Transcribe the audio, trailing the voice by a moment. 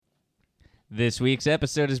This week's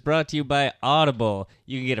episode is brought to you by Audible.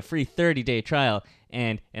 You can get a free 30-day trial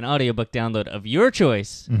and an audiobook download of your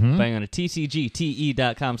choice by going to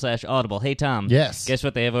tcgte.com/audible. Hey, Tom. Yes. Guess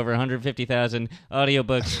what? They have over 150,000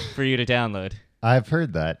 audiobooks for you to download. I've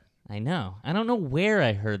heard that. I know. I don't know where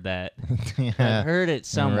I heard that. Yeah. I heard it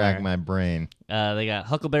somewhere. Rack my brain. They got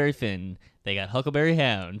Huckleberry Finn. They got Huckleberry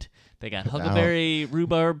Hound. They got Huckleberry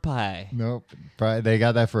Rhubarb Pie. Nope. Probably, they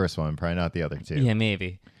got that first one. Probably not the other two. Yeah,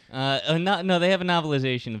 maybe. No, they have a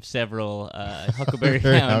novelization of several Huckleberry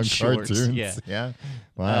Hound shorts. Cartoons. Yeah.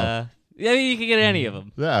 Wow. Yeah, you can get any of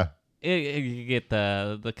them. Yeah. You can get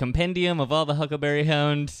the compendium of all the Huckleberry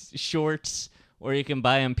Hound shorts, or you can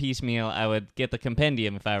buy them piecemeal. I would get the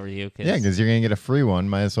compendium if I were you. Yeah, because you're going to get a free one.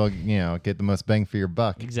 Might as well, get the most bang for your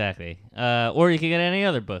buck. Exactly. Or you can get any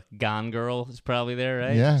other book. Gone Girl is probably there,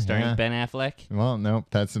 right? Yeah. Starring Ben Affleck. Well, nope.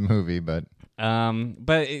 That's a movie, but...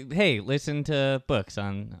 Hey, listen to books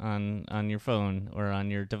on your phone or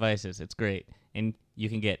on your devices. It's great. And you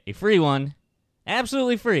can get a free one,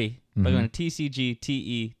 absolutely free, by going to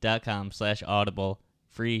tcgte.com/audible.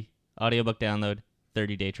 Free audiobook download,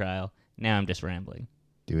 30-day trial. Now I'm just rambling.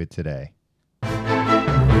 Do it today.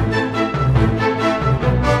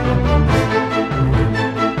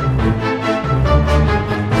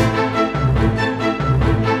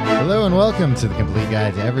 Hello and welcome to The Complete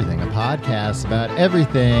Guide to Everything, a podcast about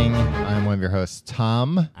everything. I'm one of your hosts,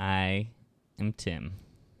 Tom. I am Tim.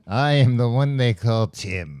 I am the one they call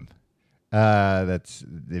Tim. That's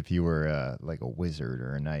if you were like a wizard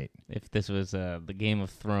or a knight. If this was the Game of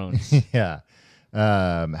Thrones. Yeah.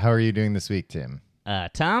 How are you doing this week, Tim?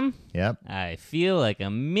 Tom? Yep. I feel like a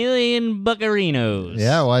million buccarinos.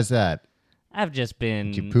 Yeah, why's that? I've just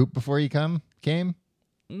been... Did you poop before you came?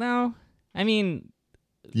 No. I mean...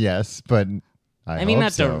 Yes, but I mean, hope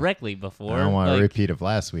not so. directly before. I don't want a repeat of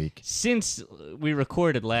last week. Since we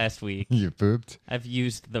recorded last week, You pooped? I've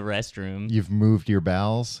used the restroom. You've moved your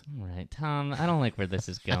bowels? All right, Tom, I don't like where this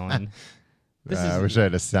is going. I wish I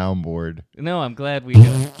had a soundboard. No, I'm glad we...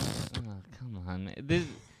 oh, come on.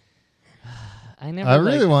 I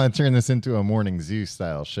really want to turn this into a Morning Zoo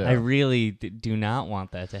style show. I really do not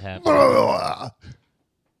want that to happen.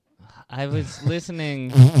 I was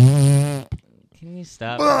listening... Can you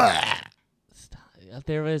stop? Stop.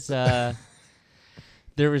 There was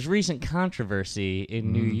recent controversy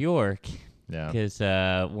in New York because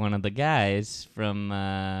one of the guys from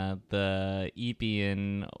the Eepy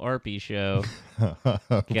and Arpy show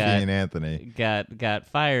and Anthony got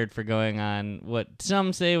fired for going on what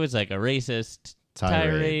some say was like a racist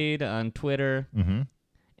tirade on Twitter.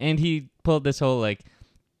 And he pulled this whole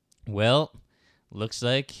looks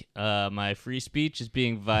like my free speech is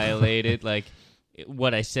being violated.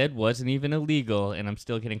 What I said wasn't even illegal, and I'm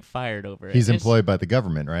still getting fired over it. He's employed by the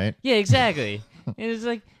government, right? Yeah, exactly. And it's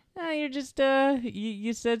like, you're just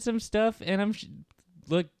you said some stuff, and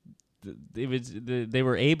look, it was they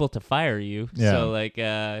were able to fire you. Yeah. So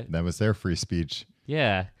that was their free speech.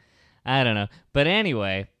 Yeah, I don't know, but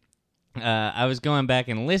anyway, I was going back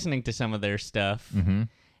and listening to some of their stuff, and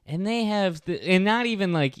they have and not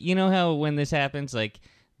even how when this happens,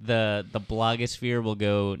 the blogosphere will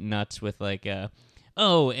go nuts with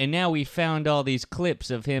and now we found all these clips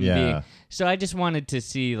of him being... So I just wanted to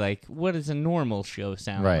see, what does a normal show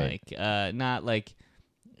sound like? Not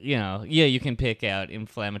you can pick out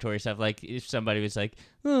inflammatory stuff. Like, if somebody was like,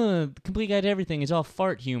 the Complete Guide to Everything is all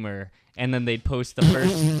fart humor, and then they'd post the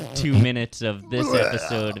first 2 minutes of this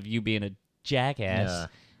episode of you being a jackass. Yeah.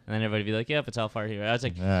 And then everybody would be like, yep, it's all fart humor. I was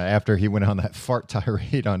like... after he went on that fart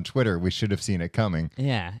tirade on Twitter, we should have seen it coming.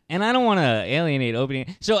 Yeah, and I don't want to alienate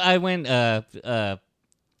opening... So I went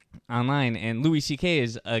online, and Louis C.K.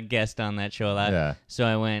 is a guest on that show a lot. Yeah. So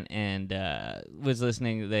I went and was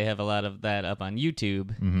listening. They have a lot of that up on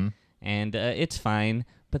YouTube, and it's fine.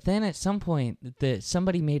 But then at some point,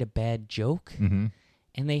 somebody made a bad joke, and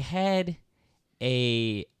they had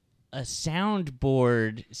a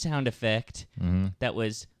soundboard sound effect that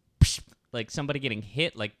was like somebody getting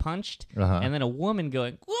hit, punched, and then a woman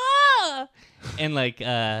going, "Whoa!" And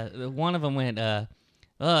one of them went, "Oh,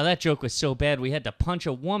 that joke was so bad we had to punch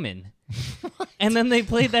a woman." And then they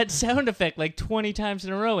played that sound effect 20 times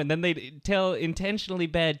in a row, and then they'd tell intentionally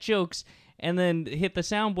bad jokes, and then hit the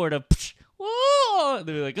soundboard of, "Whoa!"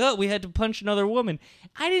 They were like, "Oh, we had to punch another woman."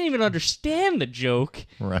 I didn't even understand the joke.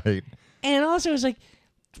 Right. And also, it was like,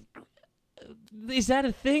 is that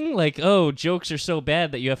a thing? Jokes are so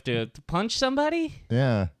bad that you have to punch somebody?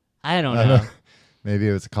 Yeah. I don't know. Maybe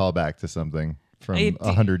it was a callback to something from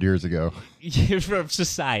 100 years ago. From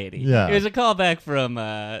society. Yeah. It was a callback from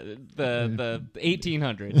the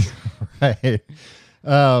 1800s. Right.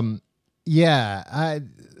 Yeah,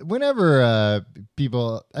 whenever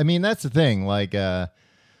people, I mean, that's the thing, like,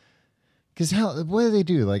 because what do they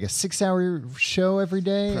do? Like a 6-hour show every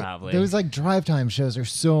day? Probably. Those like drive time shows are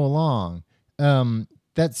so long.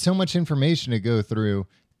 That's so much information to go through.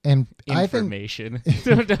 And information.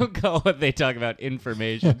 Don't call what they talk about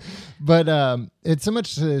information. But it's so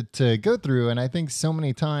much to go through. And I think so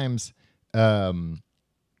many times the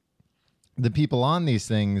people on these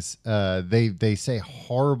things, they say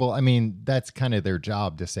horrible. I mean, that's kind of their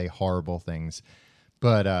job to say horrible things.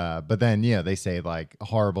 But then, they say like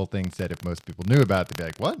horrible things that if most people knew about, they'd be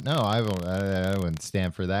like, what? No, I wouldn't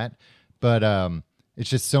stand for that. But it's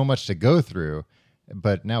just so much to go through.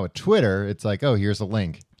 But now with Twitter, it's like, oh, here's a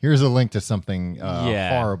link. Here's a link to something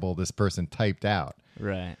horrible this person typed out.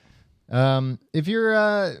 Right. If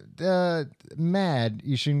you're mad,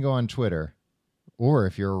 you shouldn't go on Twitter. Or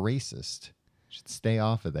if you're a racist, you should stay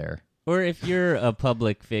off of there. Or if you're a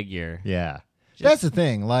public figure. Yeah. That's the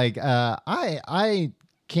thing. Like, I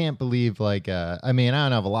can't believe, like, I mean, I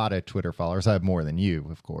don't have a lot of Twitter followers. I have more than you,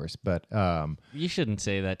 of course, but you shouldn't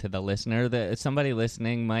say that to the listener. That somebody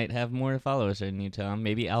listening might have more followers than you, Tom.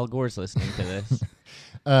 Maybe Al Gore's listening to this.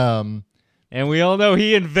 And we all know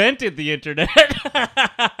he invented the internet.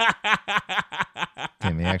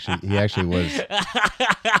 Tim, he actually was.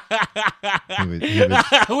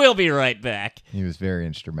 We'll be right back. He was very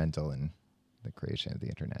instrumental in the creation of the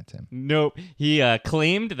internet, Tim. Nope. He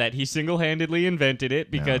claimed that he single-handedly invented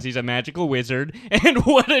it because he's a magical wizard. And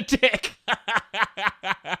what a dick!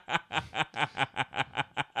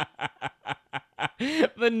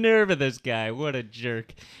 The nerve of this guy. What a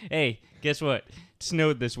jerk. Hey, guess what? It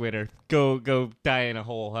snowed this winter. Go die in a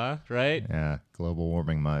hole, huh? Right? Yeah. Global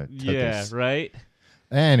warming mode. Yeah, right?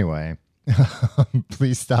 Anyway.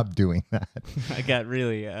 Please stop doing that. I got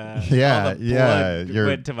really blood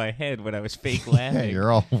went to my head when I was fake laughing.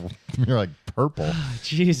 Yeah, you're like purple. Oh,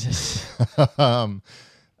 Jesus. I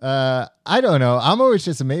don't know. I'm always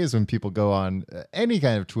just amazed when people go on any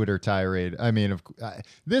kind of Twitter tirade. I mean,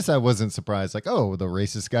 this I wasn't surprised. Like, oh, the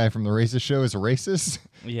racist guy from the racist show is a racist.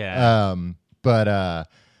 Yeah. But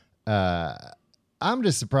I'm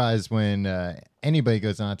just surprised when anybody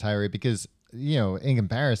goes on a tirade because, in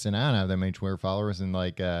comparison, I don't have that many Twitter followers, and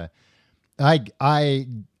like, I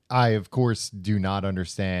of course do not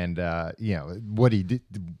understand, what he did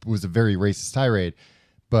was a very racist tirade,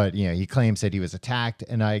 but he claims that he was attacked,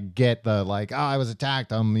 and I get the like, oh, I was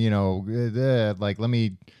attacked. Like let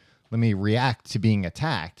me react to being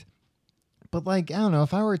attacked, but like I don't know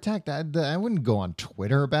if I were attacked, I wouldn't go on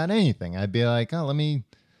Twitter about anything. I'd be like, oh, let me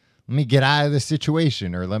get out of this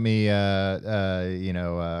situation, or let me,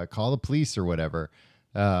 call the police or whatever.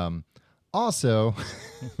 Also,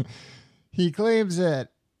 he claims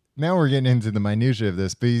that, now we're getting into the minutia of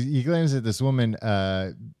this, but he claims that this woman,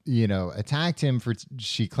 attacked him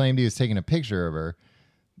she claimed he was taking a picture of her.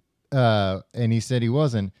 And he said he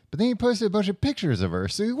wasn't, but then he posted a bunch of pictures of her,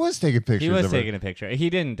 so he was taking pictures of her. He was taking a picture. He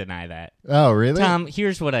didn't deny that. Oh, really? Tom,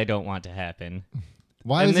 here's what I don't want to happen.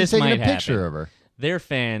 Why was he taking a picture of her? Their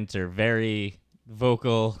fans are very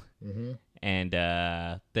vocal, and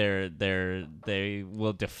they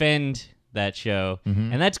will defend that show,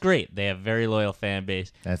 and that's great. They have a very loyal fan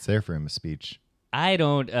base. That's their freedom of speech. I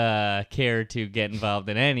don't care to get involved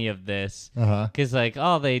in any of this because like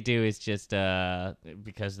all they do is just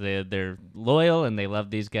because they're loyal and they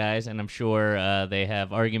love these guys, and I'm sure they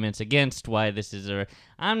have arguments against why this is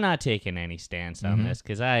I'm not taking any stance on this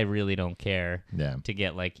because I really don't care to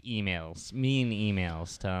get like mean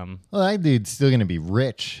emails, Tom. Well, that dude's still going to be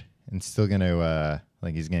rich and still going to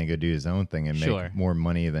he's going to go do his own thing and make more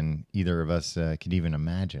money than either of us could even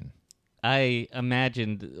imagine. I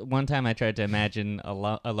imagined one time I tried to imagine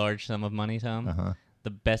a large sum of money, Tom.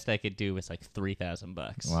 The best I could do was like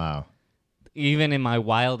 $3,000. Wow! Even in my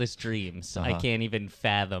wildest dreams, I can't even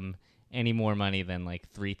fathom any more money than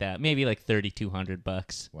like $3,000, maybe like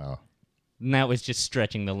 $3,200. Wow! And that was just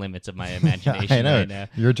stretching the limits of my imagination. I know. Right now.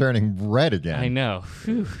 You're turning red again. I know.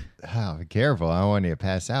 Whew. Oh, be careful! I don't want you to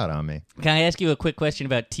pass out on me. Can I ask you a quick question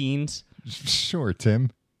about teens? Sure,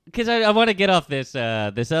 Tim. Because I want to get off this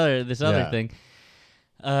other thing.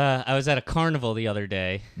 I was at a carnival the other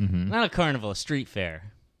day. Not a carnival, a street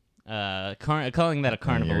fair. Calling that a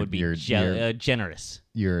carnival would be generous.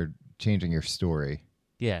 You're changing your story.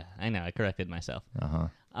 Yeah, I know. I corrected myself.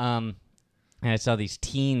 And I saw these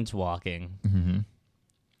teens walking.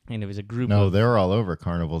 And it was a group of... they're all over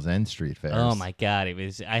carnivals and street fairs. Oh, my God.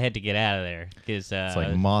 I had to get out of there. Cause, it's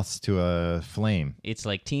like moths to a flame. It's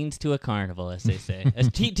like teens to a carnival, as they say.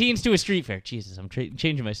 Teens to a street fair. Jesus, I'm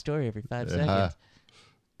changing my story every 5 seconds.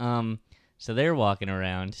 So they're walking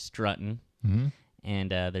around, strutting.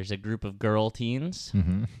 and there's a group of girl teens,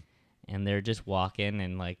 Mm-hmm. and they're just walking,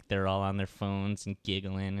 and like they're all on their phones and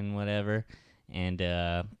giggling and whatever, and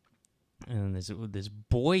there's this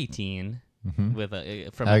boy teen Mm-hmm. with a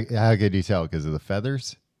from How could you tell? Because of the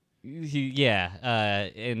feathers? and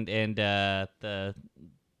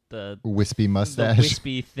the Wispy the mustache?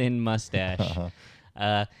 wispy thin mustache.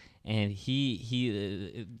 Uh-huh. And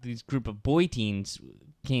these group of boy teens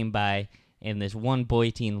came by, and this one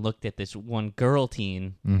boy teen looked at this one girl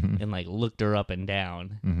teen Mm-hmm. and like looked her up and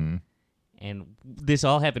down. Mm-hmm. And this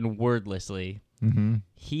all happened wordlessly. Mm-hmm.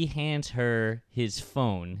 He hands her his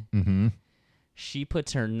phone. Mm-hmm. She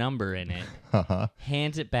puts her number in it, Uh-huh.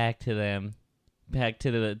 hands it back to them, back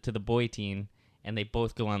to the boy teen, and they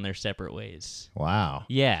both go on their separate ways. Wow.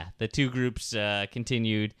 Yeah, the two groups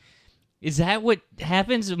continued. Is that what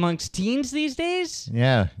happens amongst teens these days?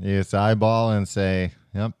 Yeah. You just eyeball and say,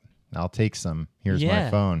 yep, I'll take some. Here's my Yeah.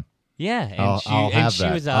 phone. Yeah, and I'll have she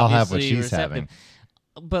that. was I'll have what obviously she's receptive. having.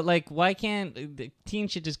 But like, why can't the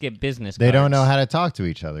teens should just get business? They don't know cards? how to talk to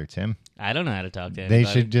each other, Tim. I don't know how to talk to anybody.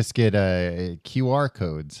 They should just get QR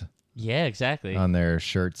codes Yeah, exactly. on their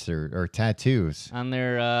shirts or tattoos. On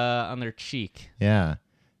their cheek. Yeah.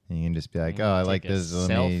 And you can just be like, Mm, oh, I like take a this.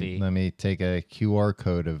 selfie. Let me take a QR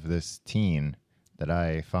code of this teen that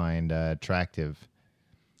I find attractive.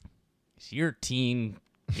 Is your teen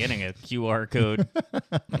getting a QR code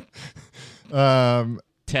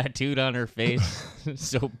tattooed on her face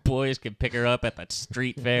so boys can pick her up at the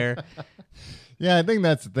street fair? Yeah, I think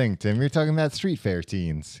that's the thing, Tim. You're talking about street fair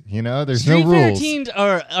teens. You know, there's Street no fair rules. teens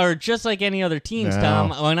are just like any other teens, No. Tom.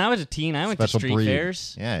 When I was a teen, I went to Special street breed.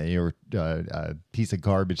 fairs. Yeah, you were a piece of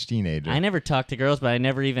garbage teenager. I never talked to girls, but I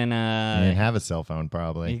never even you didn't have a cell phone,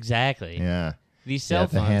 probably. exactly. Yeah. These You cell have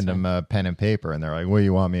to phones. hand them pen and paper, and they're like, "What do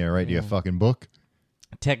you want me to write you a fucking book?"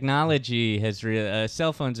 Technology has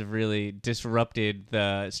cell phones have really disrupted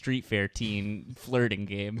the street fair teen flirting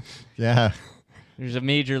game. Yeah, There's a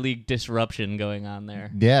major league disruption going on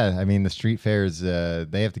there. yeah. I mean, the street fairs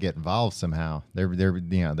they have to get involved somehow. They're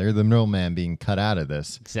the middleman being cut out of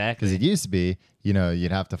this because Exactly. it used to be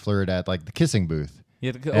you'd have to flirt at like the kissing booth,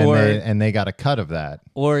 You have to- and they got a cut of that.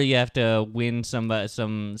 or you have to win some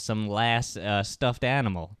last stuffed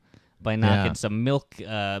animal by knocking Yeah. some milk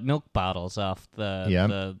bottles off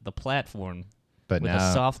the platform But with now,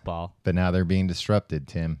 a softball. but now they're being disrupted,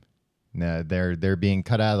 Tim. No, they're being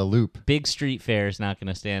cut out of the loop. Big street fair is not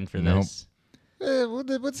going to stand for Nope. this.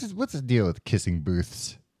 What's the deal with kissing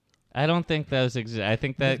booths? I don't think those exist. I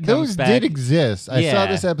think that comes Those back. did exist. I saw Yeah.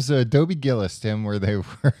 this episode of Dobie Gillis, Tim, where they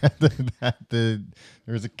were there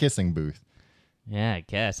was a kissing booth. Yeah, I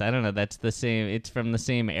guess. I don't know. That's the same. It's from the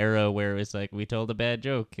same era where it was like, we told a bad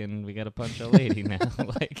joke and we got to punch a lady now.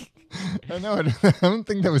 Like, I know. I don't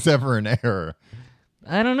think that was ever an error.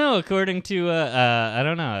 I don't know. According to, I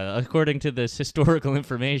don't know. According to this historical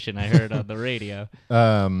information I heard on the radio.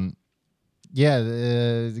 Yeah,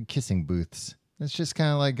 the kissing booths. It's just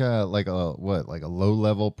kind of like a low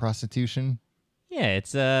level prostitution, Yeah,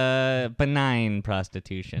 it's benign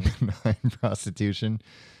prostitution. prostitution.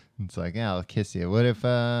 It's like, yeah, I'll kiss you. What if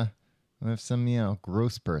some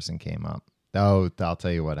gross person came up? Oh, I'll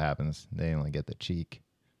tell you what happens. They only get the cheek.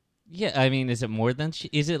 Yeah, I mean, is it more than?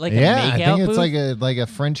 Is it like Yeah, a I makeout think it's booth? like a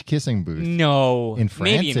French kissing booth. No, In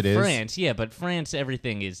maybe France it in is. France, yeah, but France,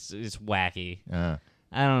 everything is wacky. Uh,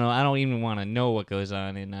 I don't know. I don't even want to know what goes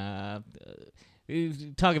on in.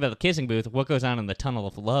 Talk about the kissing booth. What goes on in the tunnel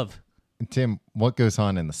of love? Tim, what goes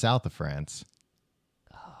on in the south of France?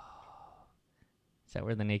 Is that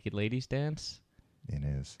where the naked ladies dance? It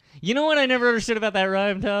is. You know what I never understood about that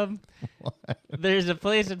rhyme, Tom? There's a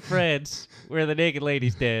place in France where the naked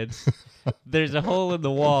ladies dance. There's a hole in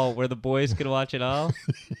the wall where the boys can watch it all.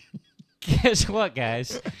 Guess what,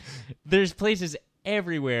 guys? There's places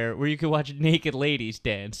everywhere where you can watch naked ladies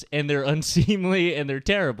dance, and they're unseemly and they're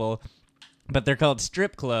terrible, but they're called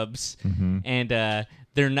strip clubs, and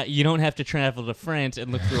they're not. You don't have to travel to France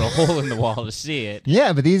and look through a hole in the wall to see it.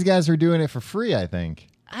 Yeah, but these guys were doing it for free, I think.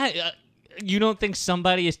 You don't think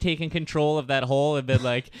somebody is taking control of that hole and been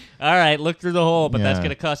like, all right, look through the hole, but that's Yeah. going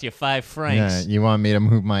to cost you 5 francs. Yeah, you want me to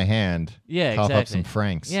move my hand? Yeah, Cough up exactly. some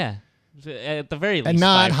francs. Yeah. At the very least, And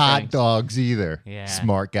not 5 hot francs. dogs either. Yeah.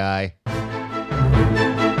 Smart guy.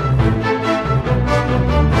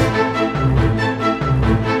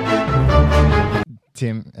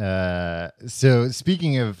 Tim, so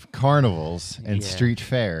speaking of carnivals and Yeah. street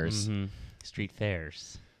fairs, Street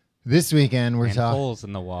fairs. this weekend we're And talking. holes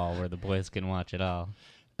in the wall where the boys can watch it all.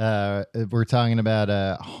 We're talking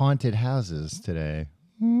about haunted houses today.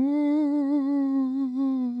 What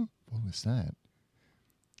was that?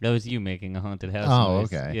 That was you making a haunted house Oh,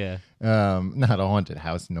 noise. okay. Yeah. Not a haunted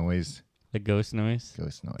house noise. The ghost noise?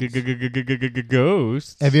 Ghost noise.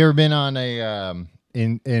 Ghosts. Have you ever been on a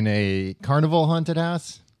in a carnival haunted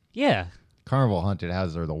house? Yeah. Carnival haunted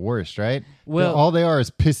houses are the worst, right? Well- all they are is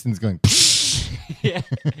pistons going. Yeah.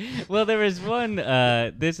 Well, there was one.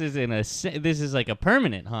 This is like a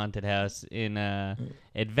permanent haunted house in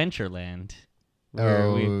Adventureland.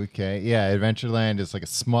 Okay. Yeah, Adventureland is like a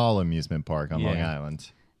small amusement park on Long Yeah.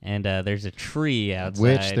 Island. And there's a tree outside.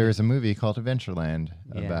 Which there's a movie called Adventureland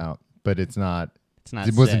Yeah. about, but it's not. It's not.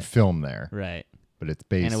 It wasn't set. filmed there, Right. but it's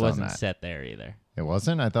based And it on wasn't that. set there either. It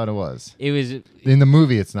wasn't. I thought it was. It was. In the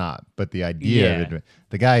movie, it's not. But the idea Yeah. of it,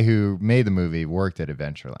 the guy who made the movie worked at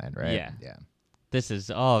Adventureland, right? Yeah. Yeah. This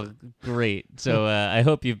is all great. So I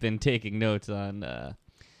hope you've been taking notes on the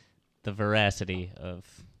veracity of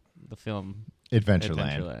the film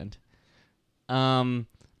Adventureland.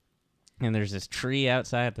 And there's this tree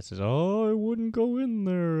outside that says, "Oh, I wouldn't go in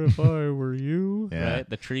there if I were you." Yeah. Right?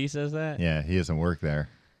 The tree says that. Yeah, he doesn't work there.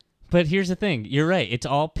 But here's the thing. You're right. It's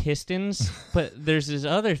all pistons, but there's this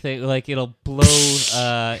other thing, like it'll blow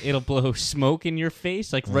smoke in your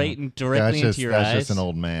face, like right and directly into your eyes. That's just an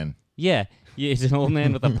old man Yeah. It's an old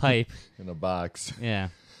man with a pipe. in a box. Yeah.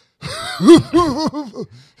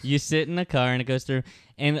 You sit in a car and it goes through.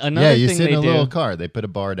 And another Yeah, you thing sit they in a do, little car. They put a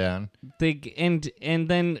bar down. and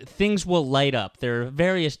then things will light up. There are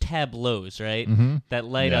various tableaus, right? That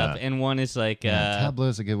light Yeah. up, and one is like Yeah, tableau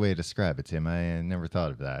is a good way to describe it, Tim. I never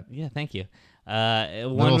thought of that. yeah, thank you.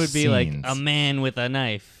 One Little would be like scenes. a man with a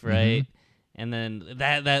knife, right? And then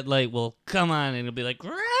that light will come on and it'll be like,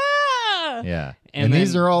 "Rah!" Yeah, And and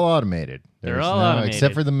these then- are all automated. They're There's all no- automated.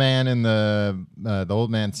 except for the man and the old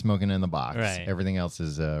man smoking in the box. Right. Everything else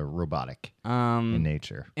is robotic in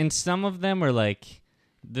nature. And some of them are like,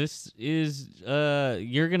 this is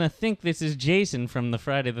you're gonna think this is Jason from the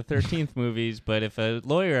Friday the 13th movies, but if a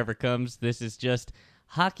lawyer ever comes, this is just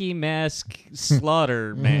hockey mask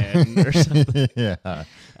slaughter man or something. Yeah,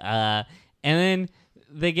 And then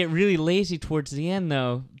they get really lazy towards the end,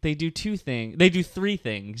 though. They do three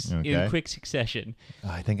things in Okay. quick succession.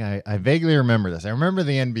 I think I vaguely remember this. I remember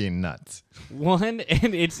the end being nuts. One,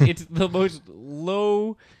 and it's the most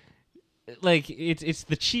low, like it's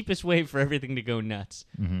the cheapest way for everything to go nuts.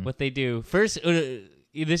 What they do first,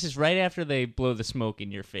 this is right after they blow the smoke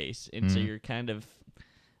in your face, and so you're kind of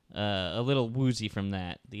a little woozy from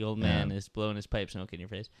that. The old man is blowing his pipe smoke in your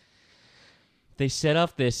face. They set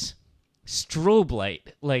off this strobe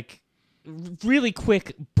light, like really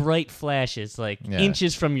quick, bright flashes, like Yeah.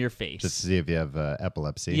 inches from your face. Just to see if you have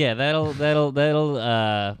epilepsy. Yeah, that'll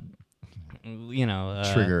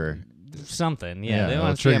Trigger. something. Yeah, Yeah, they it'll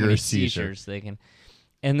want to see how trigger many a seizure. seizures they can.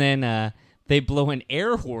 And then they blow an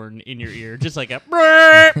air horn in your ear, just like a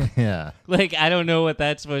brrrr. Yeah. Like I don't know what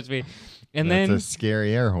that's supposed to be. And That's then a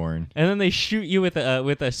scary air horn. and then they shoot you with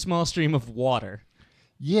a small stream of water.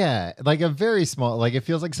 Yeah, like a very small. Like it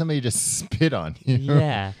feels like somebody just spit on you.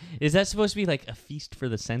 Yeah, is that supposed to be like a feast for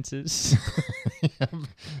the senses?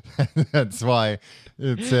 That's why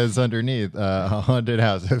it says underneath a haunted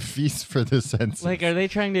house, a feast for the senses. Like, are they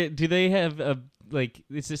trying to? Do they have a like?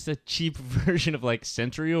 Is this a cheap version of like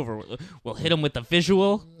Sensory Over? We'll hit them with the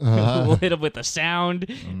visual, we'll hit them with the sound,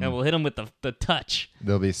 and we'll hit them with the touch.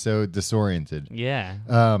 They'll be so disoriented. Yeah.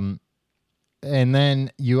 And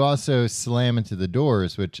then you also slam into the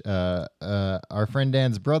doors, which our friend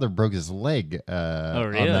Dan's brother broke his leg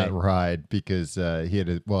really? on that ride because he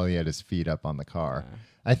had his feet up on the car.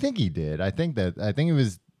 I think he did. I think it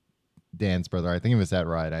was Dan's brother. I think it was that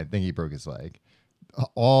ride. I think he broke his leg.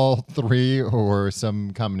 All three or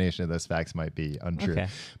some combination of those facts might be untrue. Okay.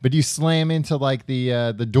 But you slam into like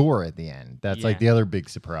the door at the end. That's like Yeah. the other big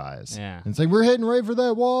surprise. Yeah. And it's like we're heading right for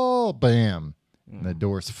that wall. Bam. And the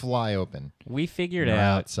doors fly open. We figured You're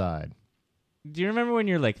out. outside. Do you remember when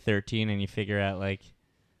you're like 13 and you figure out like,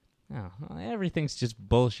 oh, well, everything's just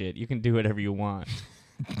bullshit. You can do whatever you want.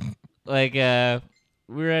 Like, we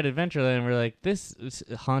were at Adventureland and we're like, this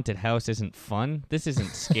haunted house isn't fun. This isn't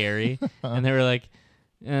scary. And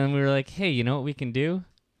we were like, hey, you know what we can do?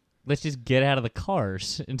 Let's just get out of the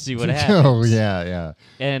cars and see what happens. Oh yeah.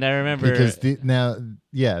 And I remember Because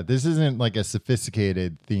this isn't like a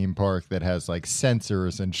sophisticated theme park that has like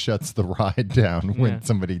sensors and shuts the ride down when Yeah.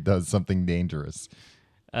 somebody does something dangerous.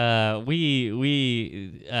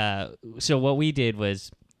 so what we did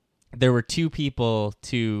was there were two people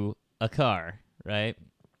to a car, right?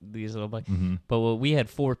 These little bikes. But we had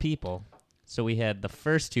four people. So we had the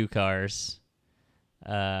first two cars.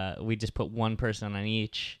 We just put one person on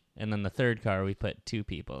each. And then the third car, we put two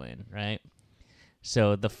people in, right?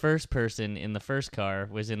 So the first person in the first car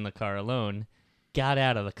was in the car alone. got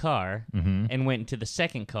out of the car Mm-hmm. and went into the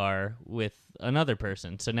second car with another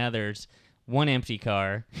person. So now there's one empty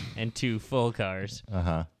car and two full cars.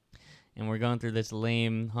 Uh-huh. And we're going through this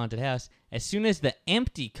lame haunted house. As soon as the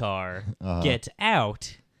empty car Uh-huh. gets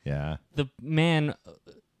out, Yeah. the man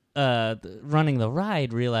running the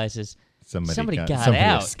ride realizes somebody got somebody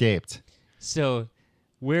out. escaped. So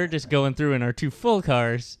we're just going through in our two full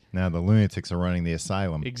cars. Now the lunatics are running the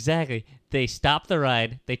asylum. Exactly. They stop the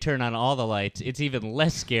ride. They turn on all the lights. It's even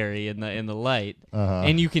less scary in the light, Uh-huh.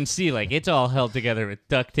 and you can see like it's all held together with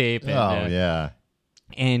duct tape. And, Oh yeah.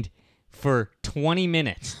 And for 20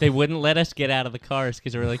 minutes, they wouldn't let us get out of the cars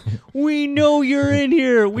because they were like, "We know you're in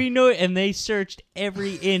here. We know." And they searched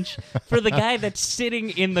every inch for the guy that's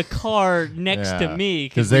sitting in the car next to me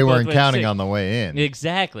because we they both weren't went counting sick. on the way in.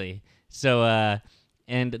 Exactly. So,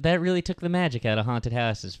 and that really took the magic out of haunted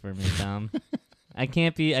houses for me, Tom. I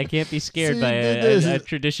can't be scared See, by this a is-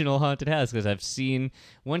 traditional haunted house because I've seen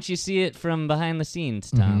once you see it from behind the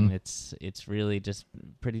scenes, Tom, Mm-hmm. it's really just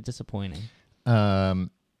pretty disappointing.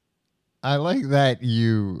 I like that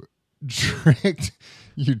you tricked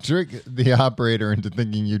the operator into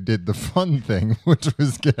thinking you did the fun thing, which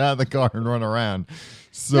was get out of the car and run around.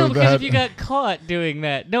 So No, because that if you got caught doing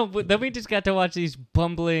that, no, but then we just got to watch these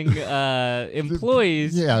bumbling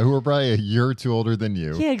employees. yeah, who were probably a year or two older than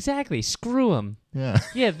you. Yeah, exactly. Screw them. Yeah.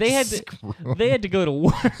 Yeah, they had to go to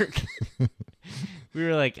work. We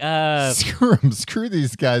were like, Screw 'em. Screw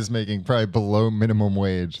these guys making probably below minimum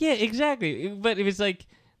wage. yeah, exactly. But it was like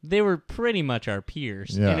they were pretty much our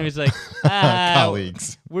peers, Yeah. and it was like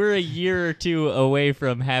Colleagues. we're a year or two away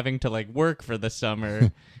from having to like work for the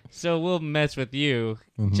summer, so we'll mess with you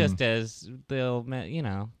just as they'll,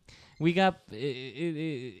 we got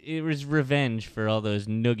it was revenge for all those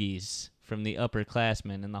noogies from the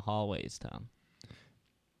upperclassmen in the hallways, Tom.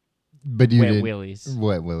 But you Wet did willies.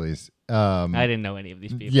 Wet willies. I didn't know any of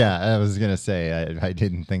these people. Yeah, I was gonna say I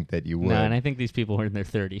didn't think that you would. No, and I think these people were in their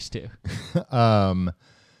 30s too.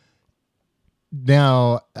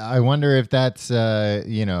 Now I wonder if that's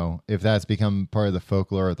if that's become part of the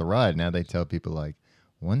folklore of the ride. Now they tell people like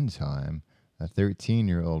one time a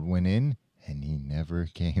 13-year-old went in and he never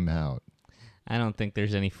came out. I don't think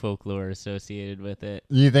there's any folklore associated with it.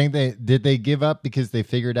 You think they give up because they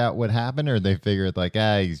figured out what happened, or they figured like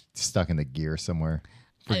he's stuck in the gear somewhere?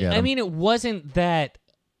 Forget I him. mean, it wasn't that.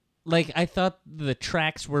 Like, I thought the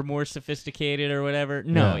tracks were more sophisticated or whatever.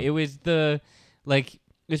 No, Yeah. it was it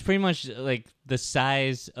was pretty much like the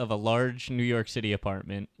size of a large New York City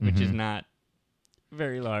apartment, which is not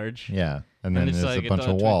very large. Yeah, and then it's there's like a bunch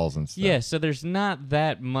of walls and stuff. Yeah, so there's not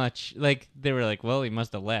that much. Like, they were like, well, he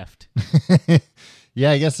must have left.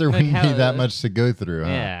 Yeah, I guess there wouldn't how- be that much to go through.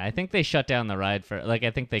 Huh? Yeah, I think they shut down the ride for, like,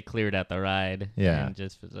 I think they cleared out the ride. Yeah. And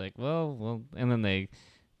just was like, well, and then they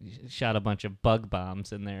shot a bunch of bug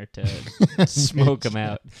bombs in there to smoke them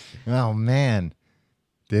out. Oh man,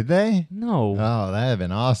 did they? No. Oh, that'd have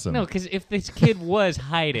been awesome. No, because if this kid was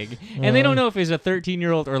hiding, and they don't know if he's a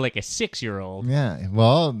 13-year-old or like a 6-year-old, Yeah,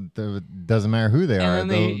 well, it doesn't matter who they are. and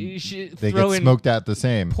then they They throw get in smoked out the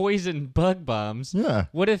same. poison bug bombs, Yeah.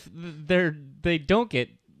 what if they don't get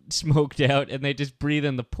smoked out and they just breathe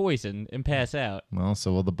in the poison and pass out? Well,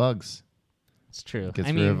 so will the bugs. It's true. Gets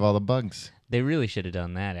I rid mean, of all the bugs. they really should have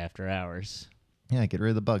done that after hours. Yeah, get rid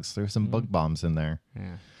of the bugs. Throw some bug bombs in there.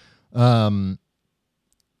 Yeah.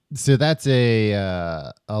 So that's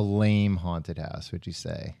a lame haunted house, would you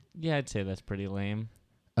say? Yeah, I'd say that's pretty lame.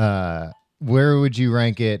 Where would you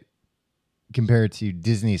rank it compared to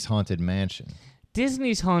Disney's Haunted Mansion?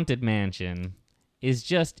 Disney's Haunted Mansion is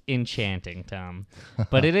just enchanting, Tom,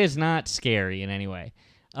 but it is not scary in any way.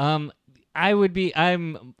 I'm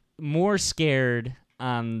more scared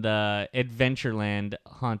on the Adventureland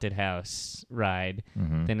haunted house ride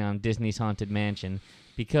than on Disney's Haunted Mansion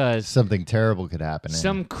because Something terrible could happen.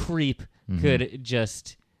 some creep could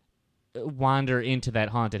just wander into that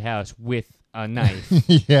haunted house with a knife.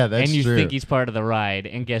 Yeah, that's and you true. think he's part of the ride,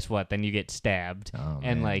 and guess what? Then you get stabbed. Oh,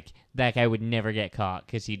 and, man. like, that guy would never get caught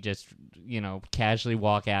because he'd just, casually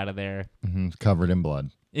walk out of there. Covered in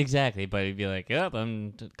blood. Exactly, but he'd be like,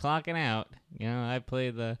 I'm clocking out. I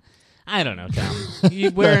played the... I don't know, Tom.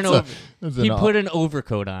 He'd wear he'd put an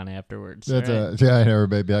overcoat on afterwards. That's right? I know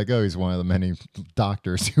everybody be like, oh, he's one of the many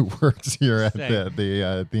doctors who works here at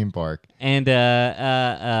the theme park. And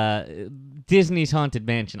Disney's Haunted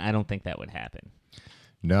Mansion, I don't think that would happen.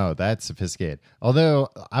 No, that's sophisticated. Although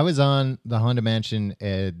I was on the Haunted Mansion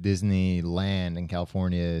at Disneyland in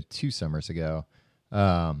California 2 summers ago,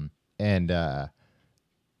 and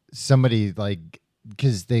somebody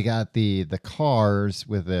because they got the cars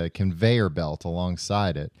with a conveyor belt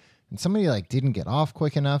alongside it, and somebody like didn't get off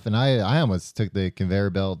quick enough, and I almost took the conveyor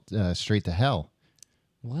belt straight to hell.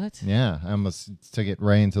 What? Yeah, I almost took it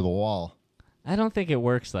right into the wall. I don't think it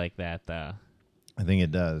works like that, though. I think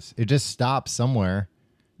it does. It just stops somewhere.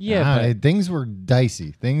 Yeah, but things were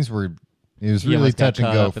dicey. It was You really almost got touch and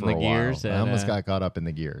caught go up in for the a gears while. I and, almost got caught up in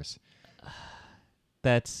the gears.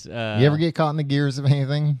 that's... You ever get caught in the gears of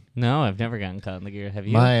anything? No, I've never gotten caught in the gear. Have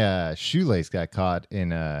you? My shoelace got caught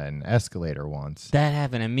in an escalator once. That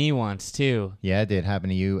happened to me once, too. Yeah, it did happen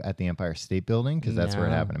to you at the Empire State Building? Because that's where it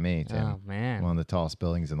No. happened to me, Tim. Oh, man. One of the tallest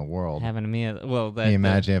buildings in the world. Happened to me. Well, that... Can you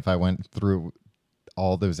imagine if I went through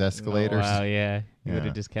all those escalators? Oh, wow, yeah. You would Yeah.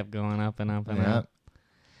 have just kept going up and up and Yeah. up.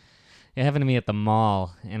 It happened to me at the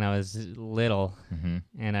mall, and I was little, Mm-hmm.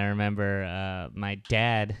 and I remember my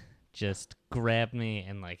dad just grabbed me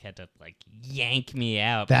and like had to like yank me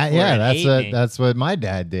out. before it ate me. That's what my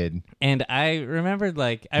dad did. And I remembered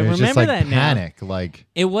like I It was remember just, like, that now. panic, like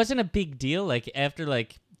It wasn't a big deal. Like after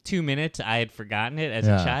like 2 minutes, I had forgotten it as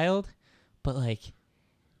Yeah. a child. But like,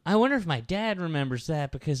 I wonder if my dad remembers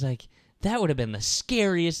that because like that would have been the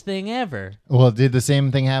scariest thing ever. Well, did the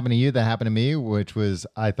same thing happen to you that happened to me, which was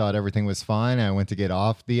I thought everything was fine. I went to get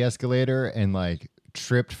off the escalator and like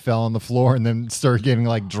tripped, fell on the floor, and then started getting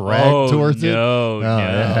like dragged towards it. no.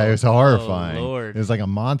 Yeah, it was horrifying. Oh, Lord. It was like a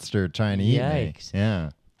monster trying to eat me. Yikes.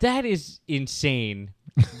 Yeah. That is insane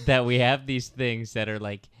that we have these things that are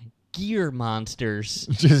like gear monsters.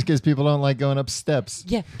 Just because people don't like going up steps.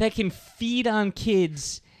 Yeah, that can feed on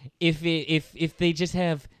kids if they just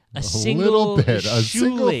have a single little bit, a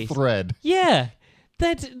single shoelace. thread. Yeah,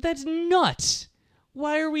 that's nuts.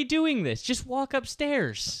 Why are we doing this? Just walk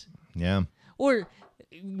upstairs. Yeah. Or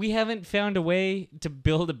we haven't found a way to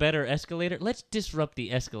build a better escalator. Let's disrupt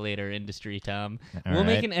the escalator industry, Tom. All We'll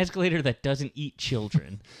make right. an escalator that doesn't eat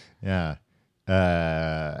children. Yeah.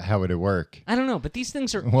 How would it work? I don't know, but these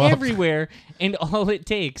things are Well- everywhere, and all it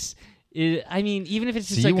takes is, I mean, even if it's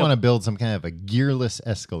So just you like want to build some kind of a gearless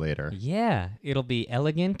escalator. yeah, it'll be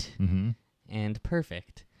elegant Mm-hmm. and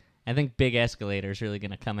perfect. I think big escalator's really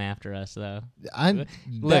going to come after us, though.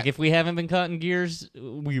 Look, If we haven't been caught in gears,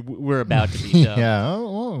 we're about to be. So.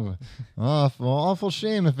 yeah. Awful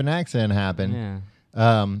shame if an accident happened. Yeah.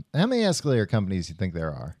 How many escalator companies do you think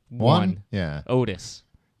there are? One. Yeah. Otis,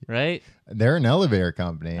 right? They're an elevator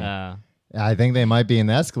company. Uh, I think they might be in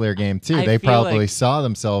the escalator game too. I They feel probably like- saw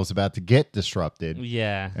themselves about to get disrupted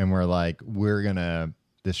yeah. and we're like, we're going to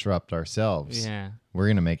disrupt ourselves. Yeah. We're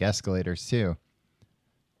going to make escalators too.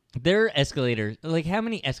 There are escalators. Like, how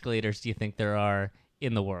many escalators do you think there are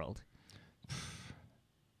in the world?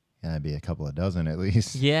 Gotta be a couple of dozen at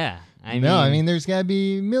least. Yeah. I mean, there's gotta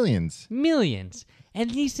be millions. millions. And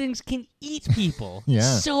these things can eat people Yeah.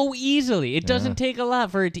 so easily. It doesn't Yeah. take a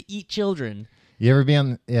lot for it to eat children. Have you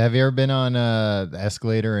ever been on the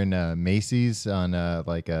escalator in Macy's on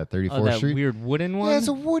 34th Oh, that Street? weird wooden one? Yeah, it's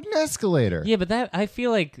a wooden escalator. Yeah, but that I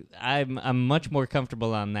feel like I'm much more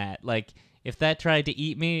comfortable on that. Like if that tried to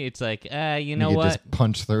eat me, it's like, you know could what? just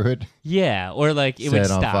punch through it. Yeah, or like it Set would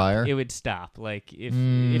it on stop. fire? It would stop. Like if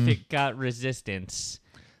it got resistance,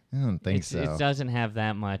 I don't think it so. doesn't have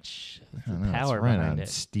that much I don't know, power it's right behind on it.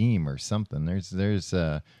 steam or something. There's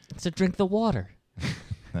So drink the water.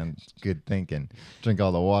 good thinking. Drink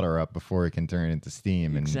all the water up before it can turn into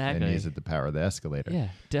steam and Exactly. use it to power the escalator. Yeah,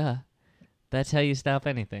 duh. That's how you stop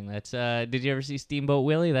anything. That's did you ever see Steamboat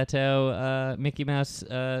Willie? That's how Mickey Mouse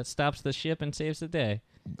stops the ship and saves the day.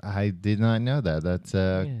 I did not know that. That's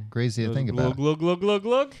crazy to Goes think glug, about. glug, glug, glug,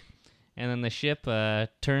 glug. And then the ship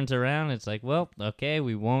turns around. It's like, well, okay,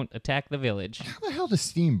 we won't attack the village. How the hell do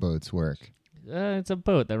steamboats work? It's a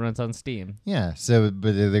boat that runs on steam. Yeah, but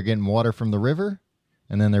they're getting water from the river,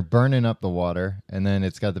 and then they're burning up the water, and then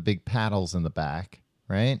it's got the big paddles in the back,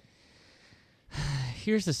 right?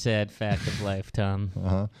 Here's the sad fact of life, Tom.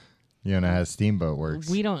 Uh-huh. You don't know how a steamboat works.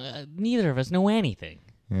 We don't. Neither of us know anything.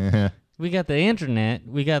 Yeah. We got the internet.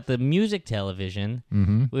 We got the music television.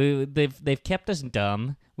 Mm-hmm. They've kept us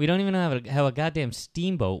dumb. We don't even know how a goddamn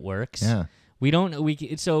steamboat works. Yeah. We don't.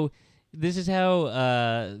 So this is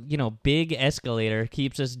how big escalator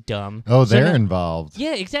keeps us dumb. Oh, So they're now- involved.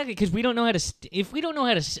 Yeah, exactly. Because we don't know how to. If we don't know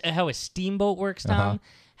how a steamboat works, Tom, Uh-huh.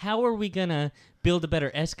 how are we gonna build a better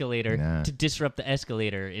escalator Yeah. to disrupt the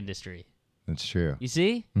escalator industry? That's true. You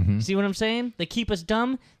see? Mhm. You see what I'm saying? They keep us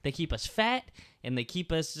dumb. They keep us fat, and they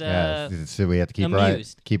keep us. Yeah, so we have to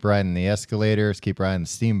amused. keep riding the escalators, keep riding the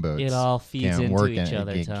steamboats. It all feeds Can't into work each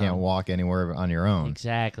other, You Tom. can't walk anywhere on your own.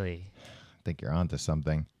 Exactly. I think you're onto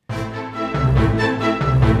something.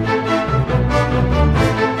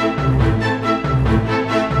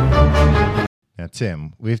 Now,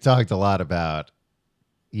 Tim, we've talked a lot about,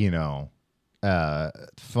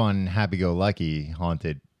 fun, happy-go-lucky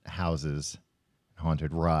haunted houses,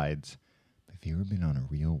 haunted rides. Have you ever been on a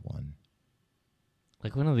real one?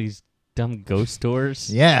 Like one of these dumb ghost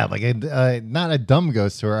tours? Yeah, like not a dumb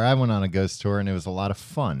ghost tour. I went on a ghost tour, and it was a lot of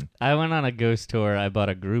fun. I went on a ghost tour. I bought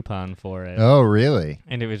a Groupon for it. Oh, really?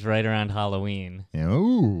 And it was right around Halloween. Yeah,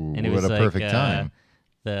 ooh, And it what was a perfect time.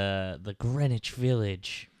 The Greenwich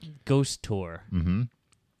Village ghost tour. Mm-hmm.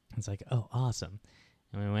 It's like, oh, awesome.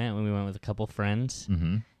 And we went with a couple friends.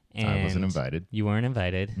 Mm-hmm. And I wasn't invited. You weren't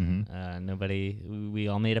invited. Mm-hmm. Nobody. We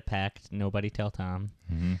all made a pact. Nobody tell Tom.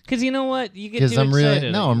 Mm-hmm. Because you know what? You get too I'm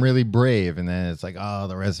excited. I'm really brave, and then it's like, oh,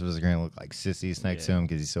 the rest of us are gonna look like sissies next to him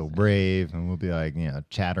because he's so brave, and we'll be like,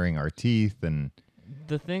 chattering our teeth. And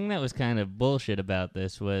the thing that was kind of bullshit about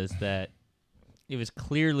this was that it was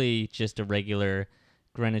clearly just a regular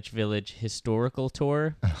Greenwich Village historical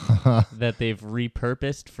tour that they've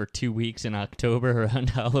repurposed for 2 weeks in October around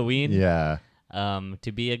Halloween. Yeah.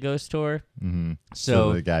 To be a ghost tour. Mm-hmm.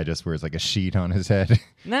 So the guy just wears like a sheet on his head.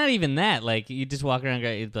 Not even that. Like, you just walk around,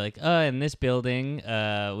 you'd be like, oh, and this building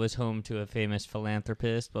was home to a famous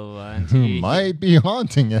philanthropist, blah, blah, blah. And Who might be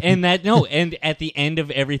haunting it. and at the end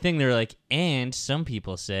of everything, they're like, and some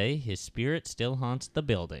people say his spirit still haunts the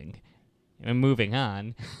building. And moving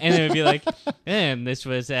on. And it would be like, and this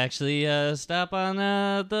was actually a stop on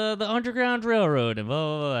the Underground Railroad, and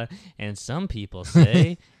blah, blah, blah. And some people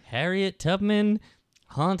say Harriet Tubman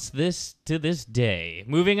haunts this to this day.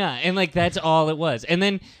 Moving on. And, like, that's all it was. And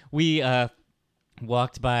then we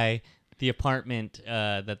walked by the apartment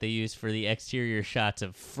that they used for the exterior shots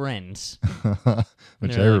of Friends.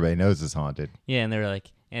 Which everybody knows is haunted. Yeah, and they were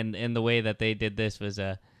like, and the way that they did this was,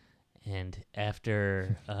 and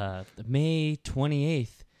after May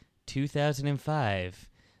 28th, 2005,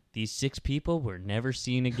 these 6 people were never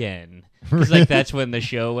seen again. Because, like, that's when the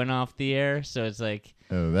show went off the air. So it's like...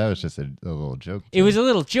 Oh, that was just a little joke. It was a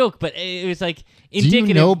little joke, but it was, like, indicative... Do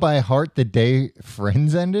you know by heart the day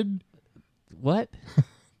Friends ended? What?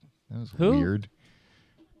 That was Who? weird.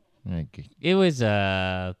 It was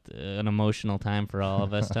an emotional time for all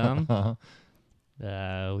of us, Tom.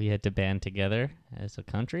 We had to band together as a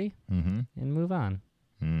country and move on.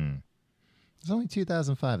 It's only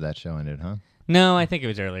 2005 that show ended, huh? No, I think it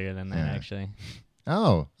was earlier than that, actually.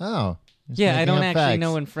 Oh. Yeah, I don't actually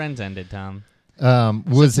know when Friends ended, Tom.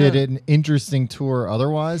 Was it an interesting tour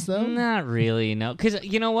otherwise, though? Not really, no. Because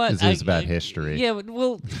you know what? Because it was about history. Yeah,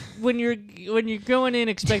 well, when you're going in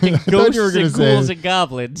expecting ghosts and ghouls and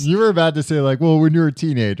goblins. You were about to say, like, well, when you were a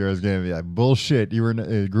teenager, I was going to be like, bullshit, you were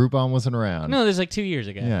Groupon wasn't around. No, there's like 2 years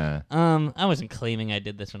ago. Yeah. I wasn't claiming I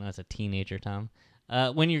did this when I was a teenager, Tom.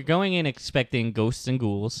 When you're going in expecting ghosts and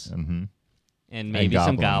ghouls... Mm-hmm. And maybe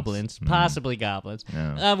some goblins, possibly goblins.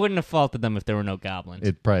 Yeah. I wouldn't have faulted them if there were no goblins.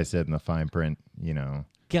 It probably said in the fine print,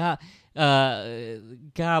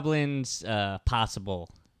 goblins possible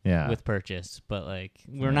with purchase, but like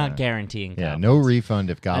we're not guaranteeing goblins. Yeah, no refund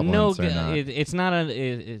if goblins are not. It's not a...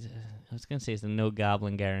 I was going to say it's a no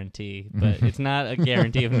goblin guarantee, but it's not a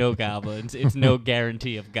guarantee of no goblins. It's no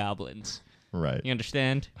guarantee of goblins. Right. You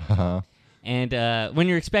understand? Uh-huh. And when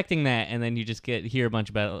you're expecting that, and then you just hear a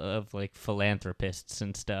bunch of like philanthropists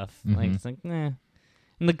and stuff, like it's like, nah.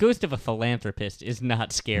 And the ghost of a philanthropist is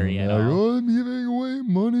not scary at all. Oh, I'm giving away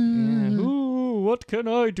money. Yeah. Ooh, what can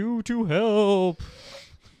I do to help?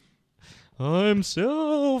 I'm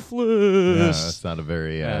selfless. Yeah, that's not a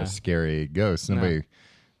very scary ghost. Nobody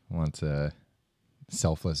wants a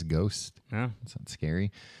selfless ghost. No, that's not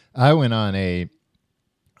scary. I went on a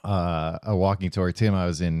walking tour. Tim, I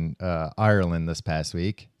was in Ireland this past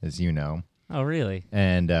week, as you know. Oh, really?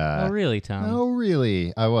 And oh, really, Tom? Oh,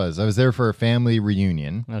 really? I was there for a family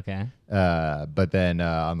reunion. Okay. But then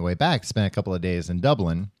on the way back, spent a couple of days in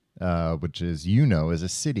Dublin, which is a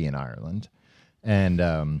city in Ireland. And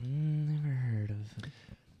never heard of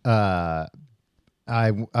it.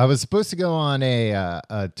 I was supposed to go on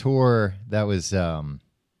a tour that was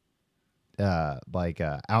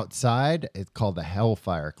outside. It's called the